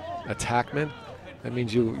a attackman. That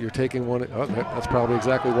means you're taking one. Oh, that's probably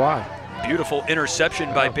exactly why. Beautiful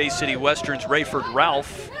interception by Bay City Western's Rayford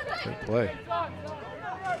Ralph. Great play.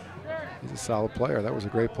 He's a solid player. That was a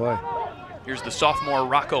great play. Here's the sophomore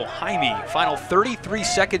Rocco Jaime. Final 33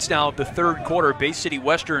 seconds now of the third quarter. Bay City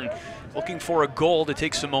Western looking for a goal to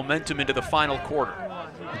take some momentum into the final quarter.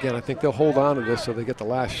 Again, I think they'll hold on to this so they get the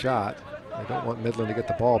last shot. They don't want Midland to get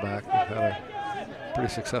the ball back. They've had a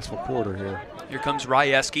pretty successful quarter here. Here comes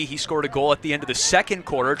Ryeski. He scored a goal at the end of the second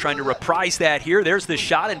quarter, trying to reprise that here. There's the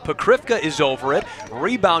shot, and Pokrivka is over it.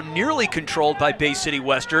 Rebound nearly controlled by Bay City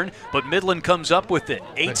Western, but Midland comes up with it.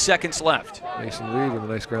 8 seconds left. Mason Reed with a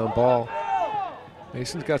nice ground ball.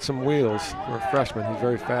 Mason's got some wheels for a freshman. He's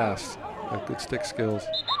very fast. Got good stick skills.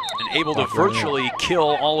 And able to virtually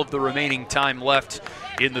kill all of the remaining time left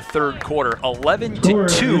in the third quarter.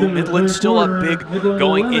 11-2, Midland still up big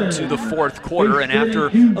going into the fourth quarter, and after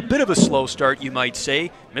a bit of a slow start, you might say,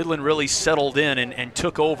 Midland really settled in and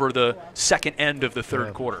took over the second end of the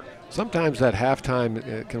third quarter. Sometimes that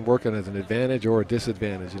halftime can work as an advantage or a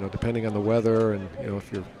disadvantage, depending on the weather, and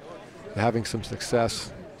if you're having some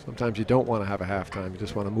success, sometimes you don't want to have a halftime. You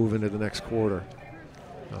just want to move into the next quarter.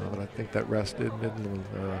 But I think that rest did Midland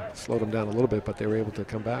slowed them down a little bit, but they were able to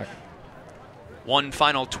come back. One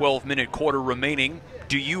final 12-minute quarter remaining.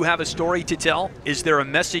 Do you have a story to tell? Is there a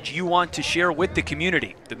message you want to share with the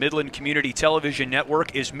community? The Midland Community Television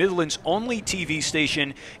Network is Midland's only TV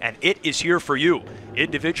station, and it is here for you.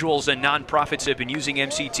 Individuals and nonprofits have been using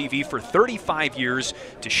MCTV for 35 years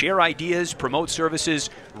to share ideas, promote services,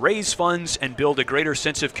 raise funds, and build a greater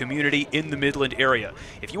sense of community in the Midland area.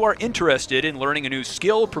 If you are interested in learning a new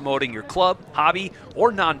skill, promoting your club, hobby,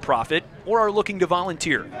 or nonprofit, or are looking to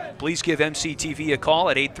volunteer, please give MCTV a call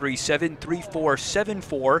at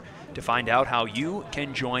 837-3474 to find out how you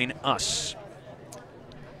can join us.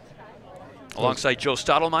 Alongside Joe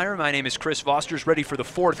Stottlemyre, my name is Chris Vosters, ready for the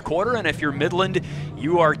fourth quarter, and if you're Midland,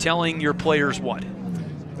 you are telling your players what?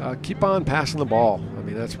 Keep on passing the ball. I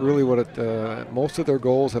mean, that's really what it, most of their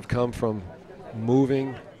goals have come from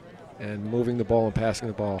moving the ball and passing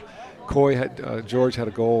the ball. George had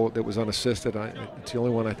a goal that was unassisted. It's the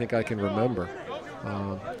only one I think I can remember.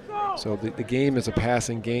 So the game is a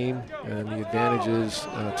passing game, and the advantage is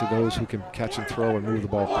to those who can catch and throw and move the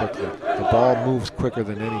ball quickly. The ball moves quicker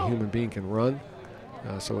than any human being can run,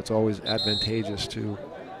 so it's always advantageous to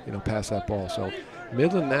pass that ball. So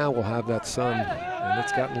Midland now will have that sun, and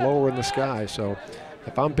it's gotten lower in the sky. So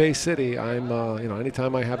if I'm Bay City, I'm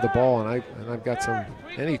anytime I have the ball and I've got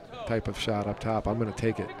any type of shot up top, I'm going to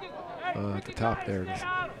take it at the top there.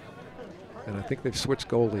 And I think they've switched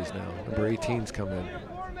goalies now. Number 18's come in.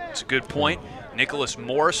 It's a good point. Nicholas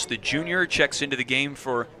Morse, the junior, checks into the game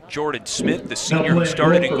for Jordan Smith, the senior who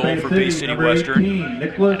started in goal for Bay City Western.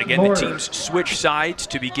 And again, the teams switch sides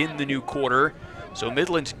to begin the new quarter. So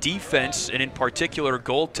Midland's defense, and in particular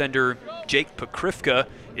goaltender Jake Pokrivka,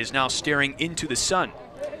 is now staring into the sun.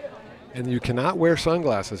 And you cannot wear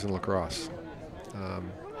sunglasses in lacrosse.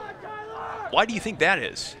 Why do you think that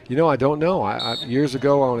is? I don't know. Years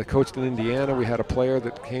ago, when I coached in Indiana, we had a player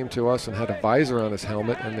that came to us and had a visor on his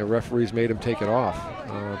helmet, and the referees made him take it off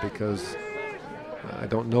because I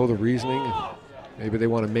don't know the reasoning. Maybe they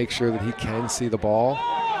want to make sure that he can see the ball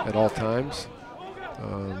at all times.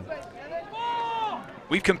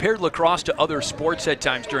 We've compared lacrosse to other sports at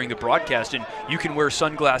times during the broadcast, and you can wear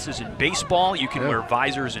sunglasses in baseball, you can wear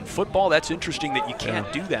visors in football. That's interesting that you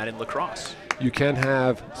can't do that in lacrosse. You can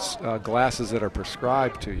have glasses that are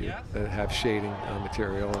prescribed to you that have shading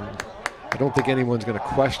material, and I don't think anyone's going to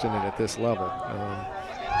question it at this level.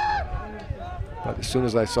 But as soon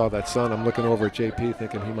as I saw that sun, I'm looking over at JP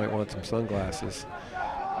thinking he might want some sunglasses.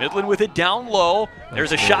 Midland with it down low.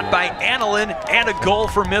 There's a shot by Annalyn and a goal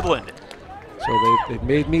for Midland. So they've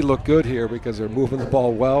made me look good here because they're moving the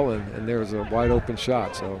ball well, and there's a wide open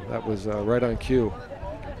shot. So that was right on cue.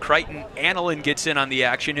 Crichton Annalyn gets in on the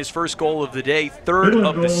action, his first goal of the day, third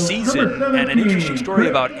of the season. And an interesting story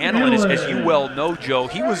about Annalyn is, as you well know, Joe,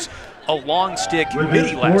 he was a long stick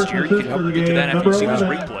midi last year. You can get to that after you see his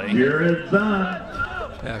replay.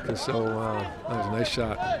 Yeah, because that was a nice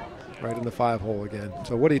shot. right in the 5-hole again.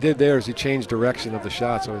 So what he did there is he changed direction of the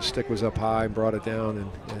shot, so his stick was up high and brought it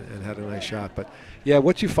down and had a nice shot. But yeah,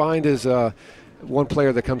 what you find is one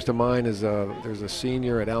player that comes to mind is there's a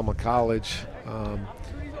senior at Alma College,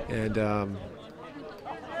 and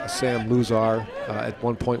Sam Luzar at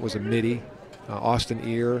one point was a midi. Austin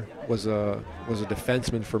Ear was a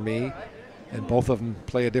defenseman for me, and both of them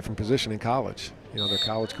play a different position in college. You know, their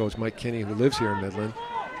college coach Mike Kinney, who lives here in Midland.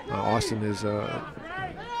 Austin is an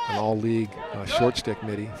all-league short stick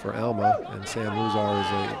midi for Alma, and Sam Luzar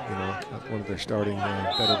is one of their starting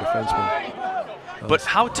better defensemen. But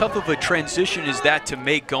how tough of a transition is that to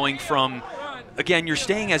make, going from, again, you're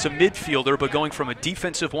staying as a midfielder, but going from a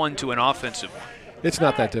defensive one to an offensive one? It's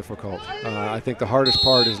not that difficult. I think the hardest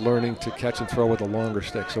part is learning to catch and throw with a longer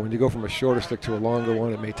stick. So when you go from a shorter stick to a longer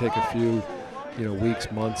one, it may take a few,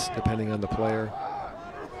 weeks, months, depending on the player.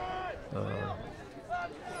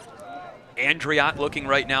 Andriot looking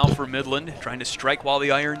right now for Midland, trying to strike while the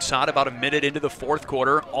iron's hot, about a minute into the fourth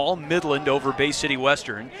quarter. All Midland over Bay City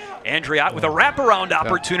Western. Andriot with a wraparound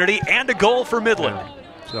opportunity and a goal for Midland.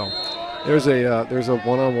 Yeah. So there's a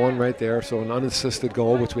one-on-one right there, so an unassisted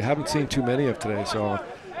goal, which we haven't seen too many of today. So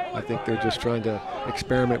I think they're just trying to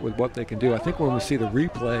experiment with what they can do. I think when we see the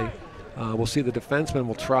replay, we'll see the defenseman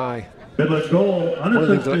will try. Midland goal,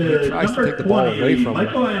 unassisted, he tries to take the ball away from him,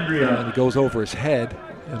 Andriot. and he goes over his head.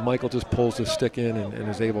 And Michael just pulls his stick in and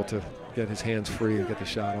is able to get his hands free and get the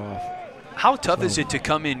shot off. How tough is it to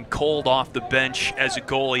come in cold off the bench as a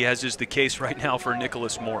goalie, as is the case right now for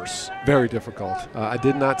Nicholas Morse? Very difficult. I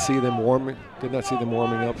did not see them warming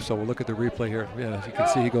up. So we'll look at the replay here. Yeah, as you can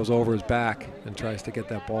see, he goes over his back and tries to get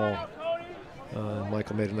that ball.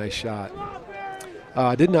 Michael made a nice shot.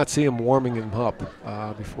 I did not see him warming him up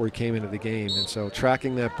before he came into the game, and so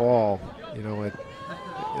tracking that ball,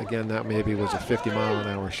 again, that maybe was a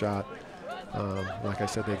 50-mile-an-hour shot. Like I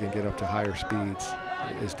said, they can get up to higher speeds.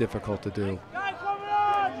 It's difficult to do.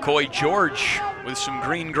 Coy George with some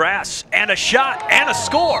green grass and a shot and a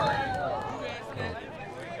score.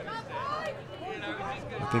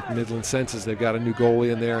 I think Midland senses they've got a new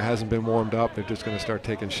goalie in there, hasn't been warmed up. They're just going to start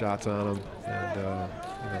taking shots on him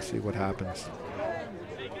and see what happens.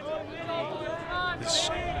 This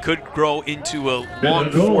could grow into a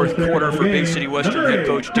long fourth quarter for Bay City Western head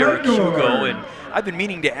coach Derek Hugo. And I've been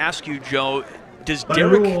meaning to ask you, Joe, does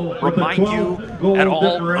Derek remind you at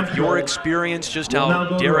all of your experience, just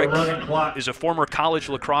how Derek is a former college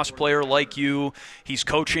lacrosse player like you? He's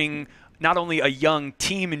coaching not only a young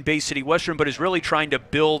team in Bay City Western, but is really trying to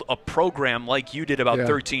build a program like you did about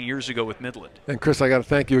 13 years ago with Midland. And Chris, I got to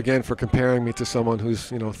thank you again for comparing me to someone who's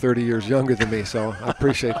 30 years younger than me. So I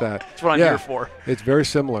appreciate that. That's what I'm here for. It's very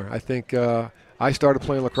similar. I think I started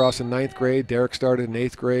playing lacrosse in 9th grade. Derek started in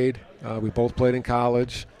 8th grade. We both played in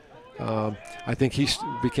college. I think he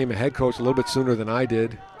became a head coach a little bit sooner than I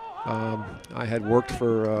did. I had worked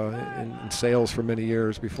in sales for many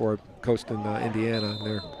years before I coached in Indiana, and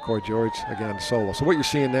there, Coy George, again, solo. So what you're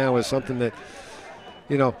seeing now is something that,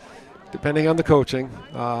 depending on the coaching,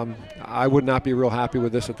 I would not be real happy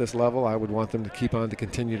with this at this level. I would want them to keep on to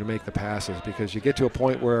continue to make the passes, because you get to a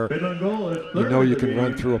point where you can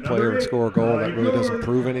run through a player and score a goal. That really doesn't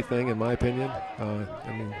prove anything, in my opinion.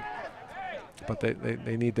 But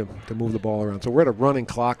they need to move the ball around. So we're at a running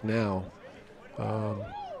clock now.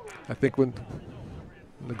 I think when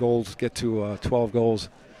the goals get to 12 goals,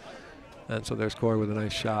 and so there's Coy with a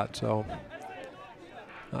nice shot. So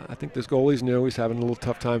I think this goalie's new. He's having a little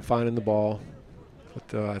tough time finding the ball,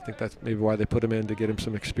 but I think that's maybe why they put him in, to get him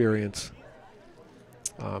some experience.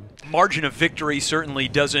 Margin of victory certainly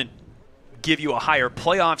doesn't give you a higher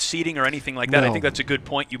playoff seeding or anything like that. No. I think that's a good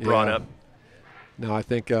point you brought up. No, I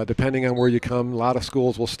think depending on where you come, a lot of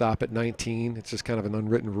schools will stop at 19. It's just kind of an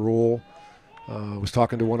unwritten rule. I was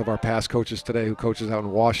talking to one of our past coaches today who coaches out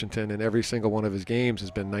in Washington, and every single one of his games has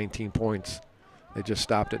been 19 points. They just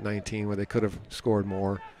stopped at 19 where they could have scored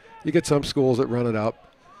more. You get some schools that run it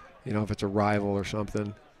up, if it's a rival or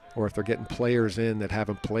something, or if they're getting players in that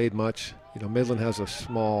haven't played much. Midland has a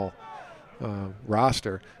small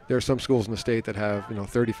roster. There are some schools in the state that have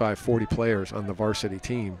 35, 40 players on the varsity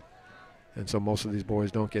team, and so most of these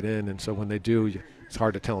boys don't get in, and so when they do, it's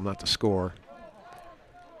hard to tell them not to score.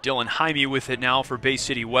 Dylan Jaime with it now for Bay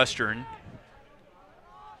City Western.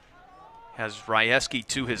 Has Rieski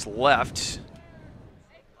to his left.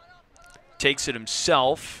 Takes it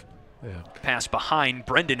himself. Yeah. Pass behind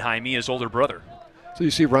Brendan Jaime, his older brother. So you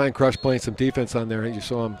see Ryan Crush playing some defense on there, and you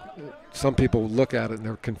saw him. Some people look at it and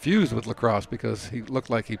they're confused with lacrosse because he looked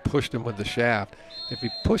like he pushed him with the shaft. If he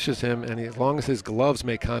pushes him, and as long as his gloves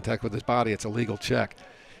make contact with his body, it's a legal check.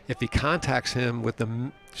 If he contacts him with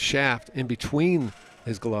the shaft in between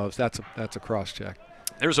his gloves. That's a cross check.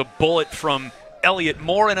 There's a bullet from Elliott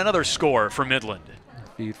Moore and another score for Midland.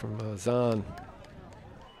 Feed from Zahn.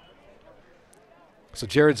 So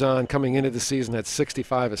Jared Zahn coming into the season had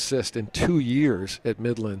 65 assists in 2 years at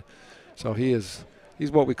Midland. So he's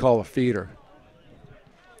what we call a feeder.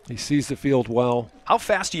 He sees the field well. How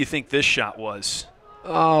fast do you think this shot was?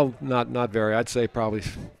 Oh, not very. I'd say probably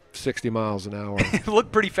 60 miles an hour. It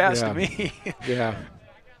looked pretty fast to me. Yeah.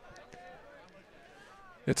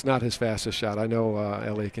 It's not his fastest shot. I know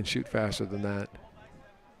Elliott can shoot faster than that.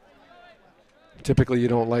 Typically, you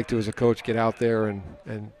don't like to, as a coach, get out there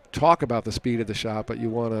and talk about the speed of the shot, but you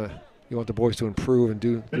want the boys to improve and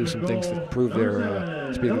do some things to improve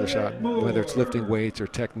their speed of the shot, whether it's lifting weights or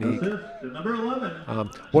technique.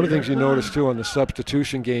 One of the things you notice, too, on the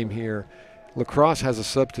substitution game here, Lacrosse has a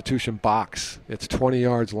substitution box. It's 20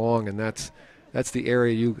 yards long, and that's the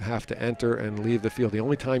area you have to enter and leave the field. The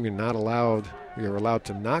only time you're allowed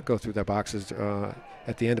to not go through that box is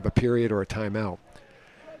at the end of a period or a timeout.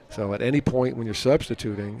 So at any point when you're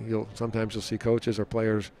substituting, sometimes you'll see coaches or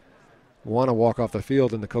players want to walk off the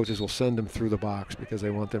field, and the coaches will send them through the box because they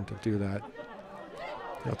want them to do that.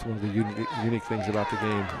 That's one of the unique things about the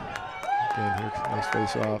game. Again, here's a nice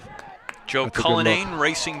face-off. Joe Cullinane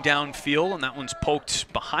racing downfield, and that one's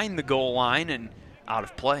poked behind the goal line and out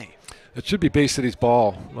of play. It should be Bay City's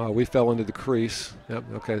ball. We fell into the crease. Yep,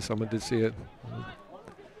 okay, someone did see it.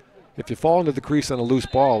 If you fall into the crease on a loose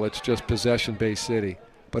ball, it's just possession Bay City.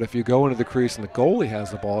 But if you go into the crease and the goalie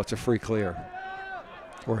has the ball, it's a free clear.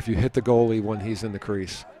 Or if you hit the goalie when he's in the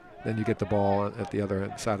crease, then you get the ball at the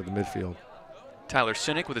other side of the midfield. Tyler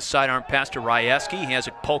Sinek with a sidearm pass to Rieski. He has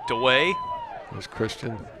it poked away. There's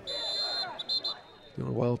Christian.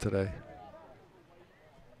 Doing well today.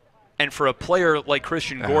 And for a player like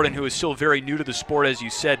Christian Gordon, who is still very new to the sport, as you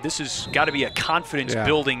said, this has got to be a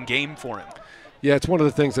confidence-building game for him. Yeah, it's one of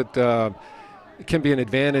the things that can be an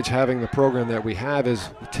advantage having the program that we have is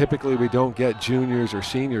typically we don't get juniors or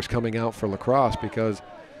seniors coming out for lacrosse because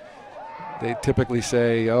they typically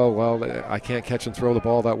say, oh, well, I can't catch and throw the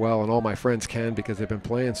ball that well, and all my friends can because they've been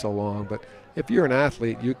playing so long. But if you're an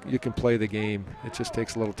athlete, you can play the game. It just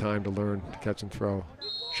takes a little time to learn to catch and throw.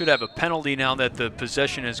 Should have a penalty now that the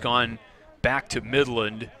possession has gone back to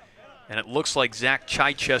Midland. And it looks like Zach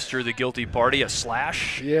Chichester, the guilty party, a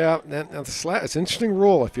slash. Yeah, and slash, it's an interesting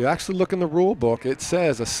rule. If you actually look in the rule book, it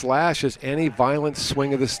says a slash is any violent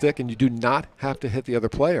swing of the stick, and you do not have to hit the other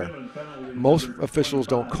player. Most officials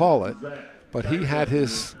don't call it, but he had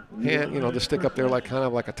his hand, the stick up there kind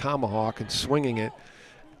of like a tomahawk and swinging it,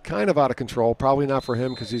 kind of out of control. Probably not for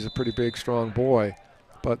him because he's a pretty big, strong boy.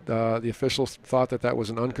 But the officials thought that was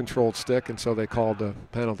an uncontrolled stick, and so they called the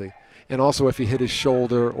penalty. And also if he hit his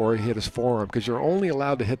shoulder or he hit his forearm, because you're only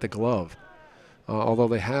allowed to hit the glove. Although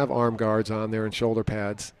they have arm guards on there and shoulder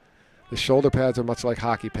pads. The shoulder pads are much like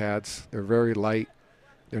hockey pads. They're very light.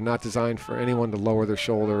 They're not designed for anyone to lower their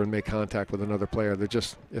shoulder and make contact with another player. They're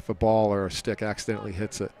just if a ball or a stick accidentally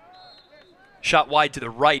hits it. Shot wide to the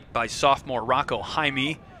right by sophomore Rocco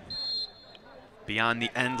Jaime. Beyond the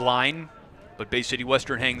end line, but Bay City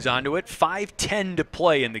Western hangs on to it. 5:10 to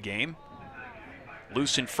play in the game.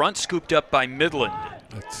 Loose in front, scooped up by Midland.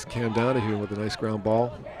 That's Cam Donahue with a nice ground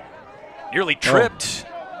ball. Nearly tripped,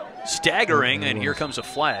 staggering, and here comes a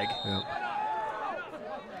flag.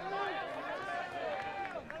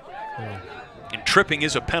 Yeah. And tripping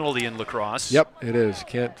is a penalty in lacrosse. Yep, it is. You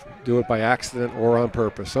can't do it by accident or on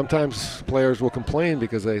purpose. Sometimes players will complain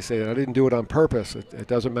because they say, I didn't do it on purpose. It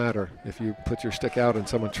doesn't matter. If you put your stick out and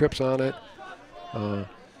someone trips on it,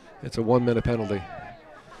 it's a 1-minute penalty.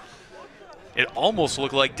 It almost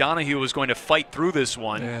looked like Donahue was going to fight through this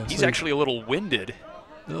one. Yeah, He's actually a little winded.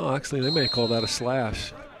 No, actually, they may call that a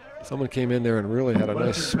slash. Someone came in there and really had a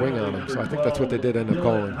nice swing on him, so I think that's what they did end up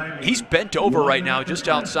calling. He's bent over right now just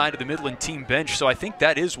outside of the Midland team bench, so I think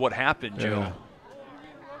that is what happened, Joe.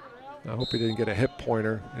 Yeah. I hope he didn't get a hip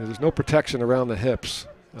pointer. There's no protection around the hips.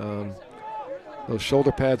 Those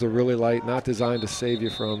shoulder pads are really light, not designed to save you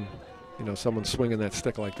from someone swinging that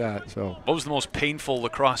stick like that. So. What was the most painful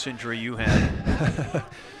lacrosse injury you had?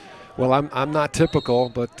 Well, I'm not typical,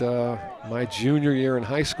 but my junior year in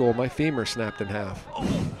high school, my femur snapped in half.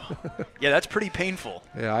 Oh. Yeah, that's pretty painful.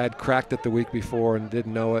 Yeah, I had cracked it the week before and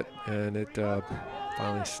didn't know it, and it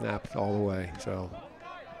finally snapped all the way. So,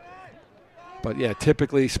 but yeah,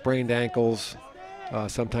 typically sprained ankles,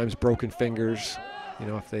 sometimes broken fingers.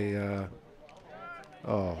 If they,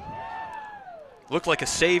 Looked like a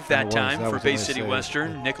save that time for Bay City save.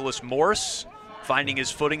 Western. Nicholas Morse finding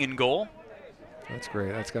his footing in goal. That's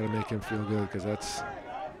great. That's got to make him feel good because that's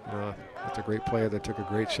a great player that took a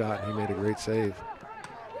great shot and he made a great save.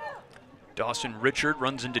 Dawson Richard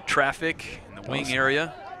runs into traffic in the wing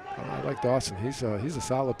area. Oh, I like Dawson. He's a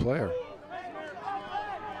solid player.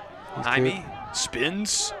 Jaime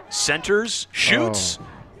spins, centers, shoots,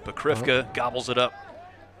 but Krifka gobbles it up.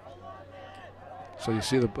 So you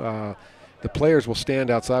see the players will stand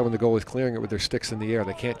outside when the goalie's clearing it with their sticks in the air.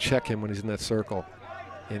 They can't check him when he's in that circle.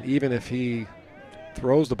 And even if he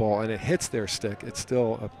throws the ball and it hits their stick, it's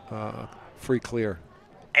still a free clear.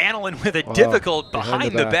 Annalyn with a difficult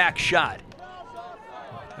behind the back shot.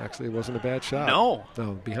 Actually, it wasn't a bad shot. No.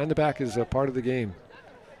 No, behind the back is a part of the game.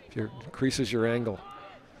 It increases your angle.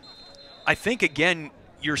 I think, again,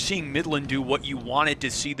 you're seeing Midland do what you wanted to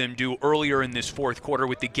see them do earlier in this fourth quarter.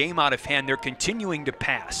 With the game out of hand, they're continuing to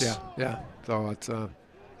pass. Yeah. So it's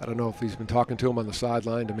I don't know if he's been talking to him on the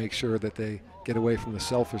sideline to make sure that they get away from the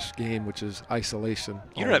selfish game, which is isolation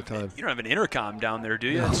all the time. You don't have an intercom down there, do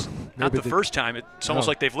you? No. It's not the first time. It's almost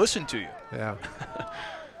like they've listened to you. Yeah.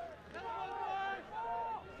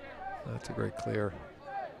 That's a great clear.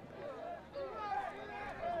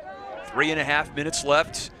 3.5 minutes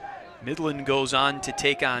left. Midland goes on to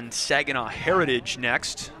take on Saginaw Heritage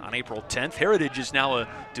next on April 10th. Heritage is now a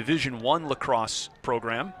Division I lacrosse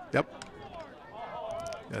program. Yep.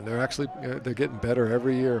 And they're actually they're getting better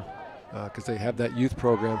every year because they have that youth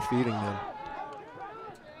program feeding them.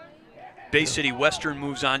 Bay City Western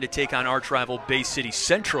moves on to take on arch rival Bay City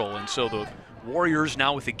Central, and so the Warriors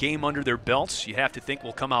now with the game under their belts, you have to think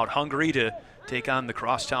will come out hungry to take on the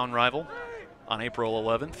crosstown rival on April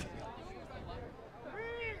 11th.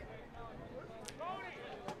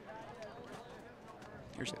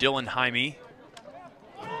 Here's Dylan Jaime.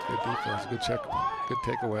 Good defense, good check, good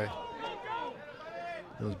takeaway.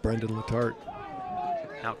 That was Brendan Letarte.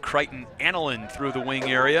 Now Crichton Annalyn through the wing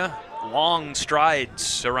area. Long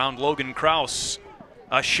strides around Logan Kraus.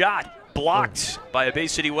 A shot blocked by a Bay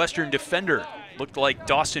City Western defender. Looked like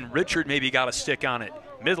Dawson Richard maybe got a stick on it.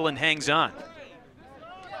 Midland hangs on.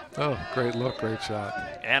 Oh, great look, great shot.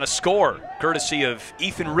 And a score, courtesy of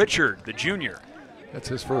Ethan Richard, the junior. That's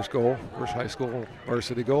his first goal, first high school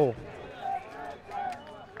varsity goal.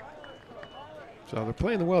 So they're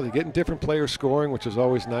playing well. They're getting different players scoring, which is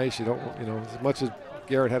always nice. You don't, as much as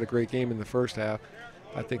Garrett had a great game in the first half,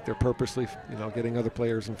 I think they're purposely, getting other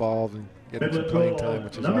players involved and getting some playing time,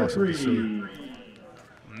 which is awesome to see.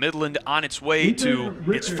 Midland on its way to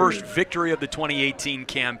its first victory of the 2018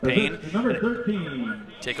 campaign.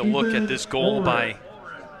 Take a look at this goal by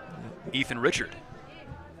Ethan Richard.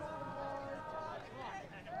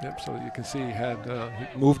 Yep, so you can see he had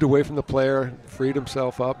he moved away from the player, freed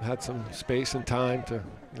himself up, had some space and time to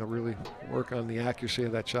really work on the accuracy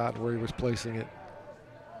of that shot and where he was placing it.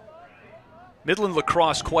 Midland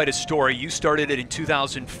lacrosse, quite a story. You started it in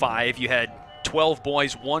 2005. You had 12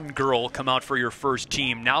 boys, 1 girl come out for your first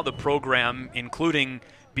team. Now the program, including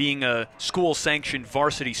being a school-sanctioned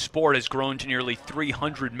varsity sport, has grown to nearly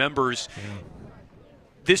 300 members. Yeah.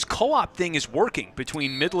 This co-op thing is working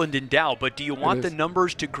between Midland and Dow, but do you want the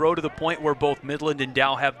numbers to grow to the point where both Midland and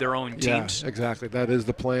Dow have their own teams? Yeah, exactly. That is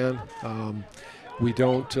the plan. We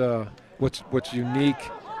don't. What's unique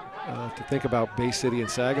to think about Bay City and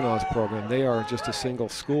Saginaw's program? They are just a single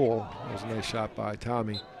school. That was a nice shot by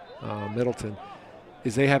Tommy Middleton.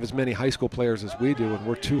 Is they have as many high school players as we do, and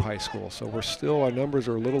we're 2 high schools, so we're still, our numbers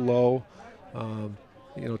are a little low.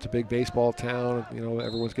 It's a big baseball town.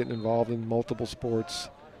 Everyone's getting involved in multiple sports,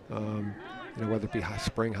 whether it be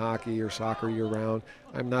spring hockey or soccer year-round.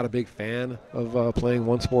 I'm not a big fan of playing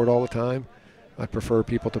one sport all the time. I prefer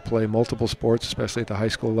people to play multiple sports, especially at the high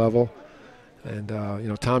school level. And,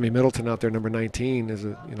 Tommy Middleton out there, number 19, is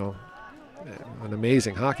an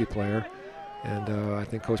amazing hockey player. And I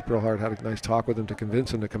think Coach Brillhart had a nice talk with him to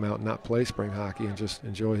convince him to come out and not play spring hockey and just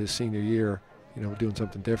enjoy his senior year, doing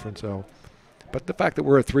something different. So. But the fact that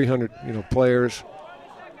we're at 300, players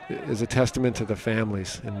is a testament to the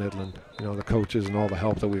families in Midland, the coaches and all the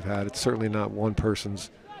help that we've had. It's certainly not one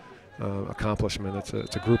person's accomplishment.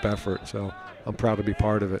 It's a group effort, so I'm proud to be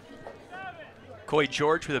part of it. Coy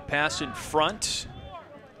George with a pass in front.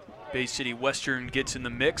 Bay City Western gets in the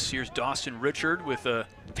mix. Here's Dawson Richard with a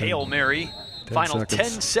Hail Mary. Final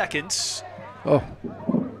 10 seconds. Oh,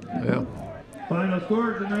 yeah. Final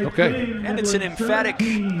score tonight. Okay. And it's an emphatic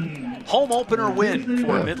home opener win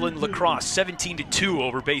for Midland lacrosse, 17-2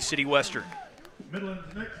 over Bay City Western.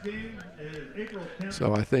 Midland's next game is April 10th.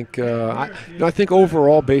 So I think I think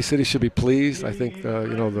overall Bay City should be pleased. I think the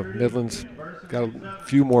Midland's got a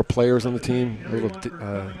few more players on the team, a little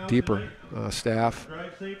deeper staff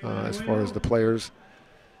as far as the players.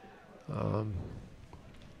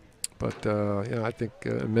 But I think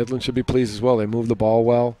Midland should be pleased as well. They move the ball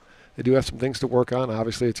well. They do have some things to work on.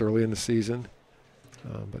 Obviously, it's early in the season.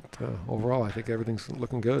 But overall, I think everything's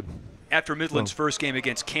looking good. After Midland's first game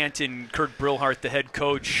against Canton, Kurt Brilhart, the head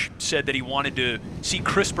coach, said that he wanted to see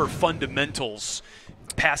crisper fundamentals,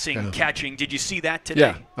 passing, catching. Did you see that today?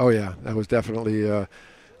 Yeah. Oh, yeah. That was definitely a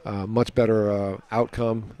much better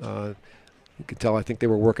outcome. You could tell I think they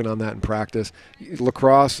were working on that in practice.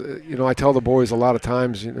 Lacrosse, I tell the boys a lot of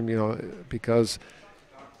times, because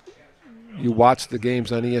you watch the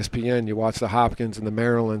games on ESPN, you watch the Hopkins and the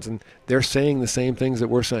Marylands, and they're saying the same things that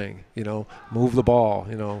we're saying. Move the ball,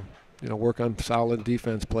 work on solid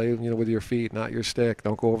defense, play, with your feet, not your stick,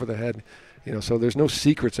 don't go over the head. So there's no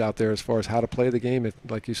secrets out there as far as how to play the game.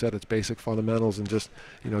 Like you said, it's basic fundamentals and just,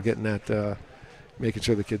 getting that, making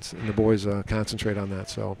sure the kids and the boys concentrate on that.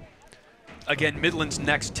 So. Again, Midland's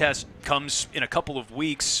next test comes in a couple of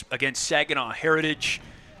weeks against Saginaw Heritage.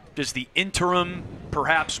 Does the interim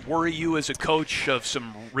perhaps worry you as a coach of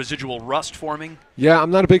some residual rust forming? Yeah, I'm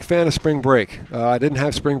not a big fan of spring break. I didn't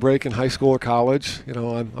have spring break in high school or college. I'm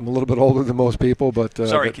a little bit older than most people, but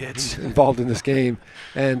sorry, kids, involved in this game.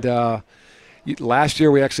 And last year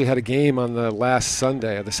we actually had a game on the last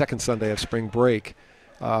Sunday, the second Sunday of spring break.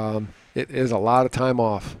 It is a lot of time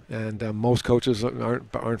off, and most coaches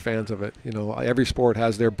aren't fans of it. Every sport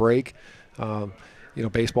has their break.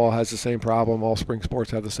 Baseball has the same problem. All spring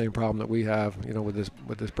sports have the same problem that we have,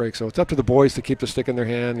 with this break. So it's up to the boys to keep the stick in their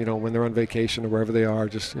hand, when they're on vacation or wherever they are.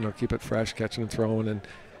 Just keep it fresh, catching and throwing,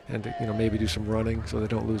 and maybe do some running so they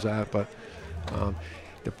don't lose that. But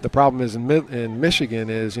the problem is in Michigan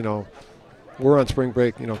is we're on spring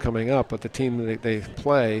break, coming up, but the team that they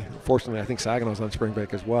play, fortunately, I think Saginaw's on spring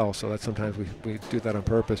break as well, so that sometimes we do that on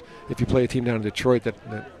purpose. If you play a team down in Detroit that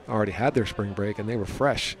already had their spring break and they were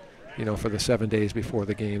fresh, for the 7 days before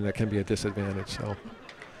the game, that can be a disadvantage. So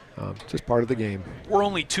just part of the game. We're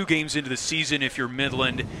only 2 games into the season if you're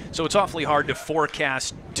Midland, so it's awfully hard to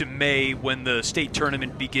forecast to May when the state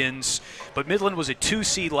tournament begins. But Midland was a 2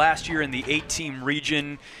 seed last year in the 8-team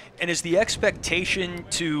region, and is the expectation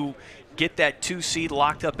to get that 2 seed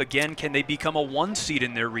locked up again? Can they become a 1 seed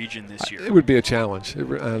in their region this year? It would be a challenge.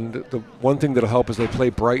 And the one thing that'll help is they play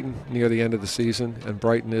Brighton near the end of the season, and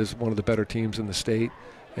Brighton is one of the better teams in the state.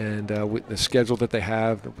 And with the schedule that they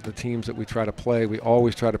have, the teams that we try to play, we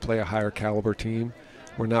always try to play a higher caliber team.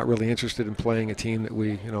 We're not really interested in playing a team that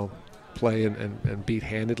we, play and beat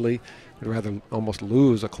handedly. We'd rather almost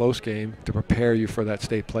lose a close game to prepare you for that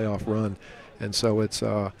state playoff run. And so it's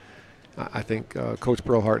I think Coach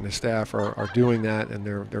Brilhart and his staff are doing that, and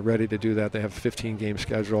they're ready to do that. They have a 15-game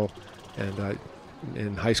schedule, and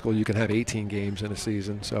in high school you can have 18 games in a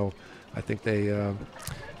season. So I think they,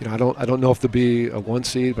 I don't know if they'll be a 1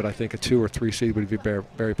 seed, but I think a 2 or 3 seed would be very,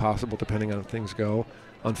 very possible depending on how things go.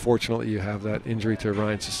 Unfortunately, you have that injury to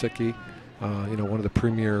Ryan Sasicki, one of the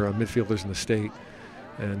premier midfielders in the state.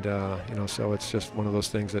 And, so it's just one of those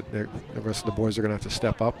things that the rest of the boys are going to have to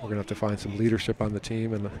step up. We're going to have to find some leadership on the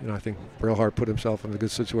team. And, I think Brilhart put himself in a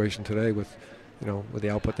good situation today with the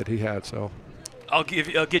output that he had. So I'll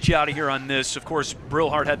get you out of here on this. Of course,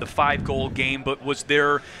 Brilhart had the 5-goal game, but was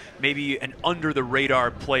there maybe an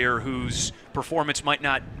under-the-radar player whose performance might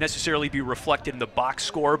not necessarily be reflected in the box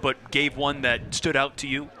score, but gave one that stood out to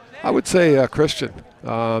you? I would say Christian.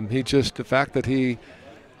 The fact that he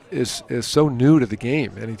is so new to the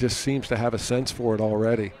game, and he just seems to have a sense for it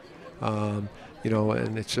already. And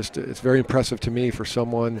it's very impressive to me for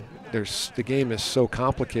someone. The game is so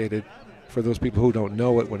complicated for those people who don't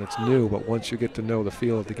know it when it's new, but once you get to know the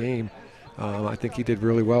feel of the game, I think he did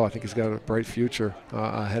really well. I think he's got a bright future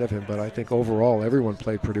ahead of him, but I think overall everyone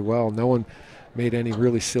played pretty well. No one made any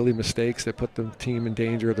really silly mistakes that put the team in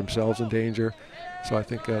danger, themselves in danger. So I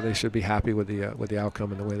think they should be happy with the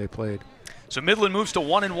outcome and the way they played. So Midland moves to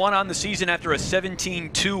 1-1 on the season after a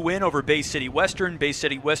 17-2 win over Bay City Western. Bay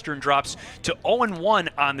City Western drops to 0-1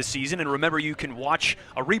 on the season. And remember, you can watch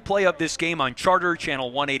a replay of this game on Charter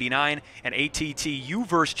Channel 189 and ATT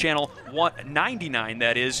U-verse Channel 199.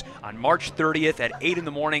 That is on March 30th at 8 in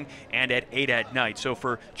the morning and at 8 at night. So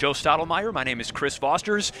for Joe Stottlemyre, my name is Chris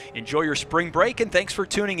Fosters. Enjoy your spring break, and thanks for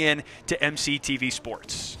tuning in to MCTV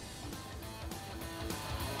Sports.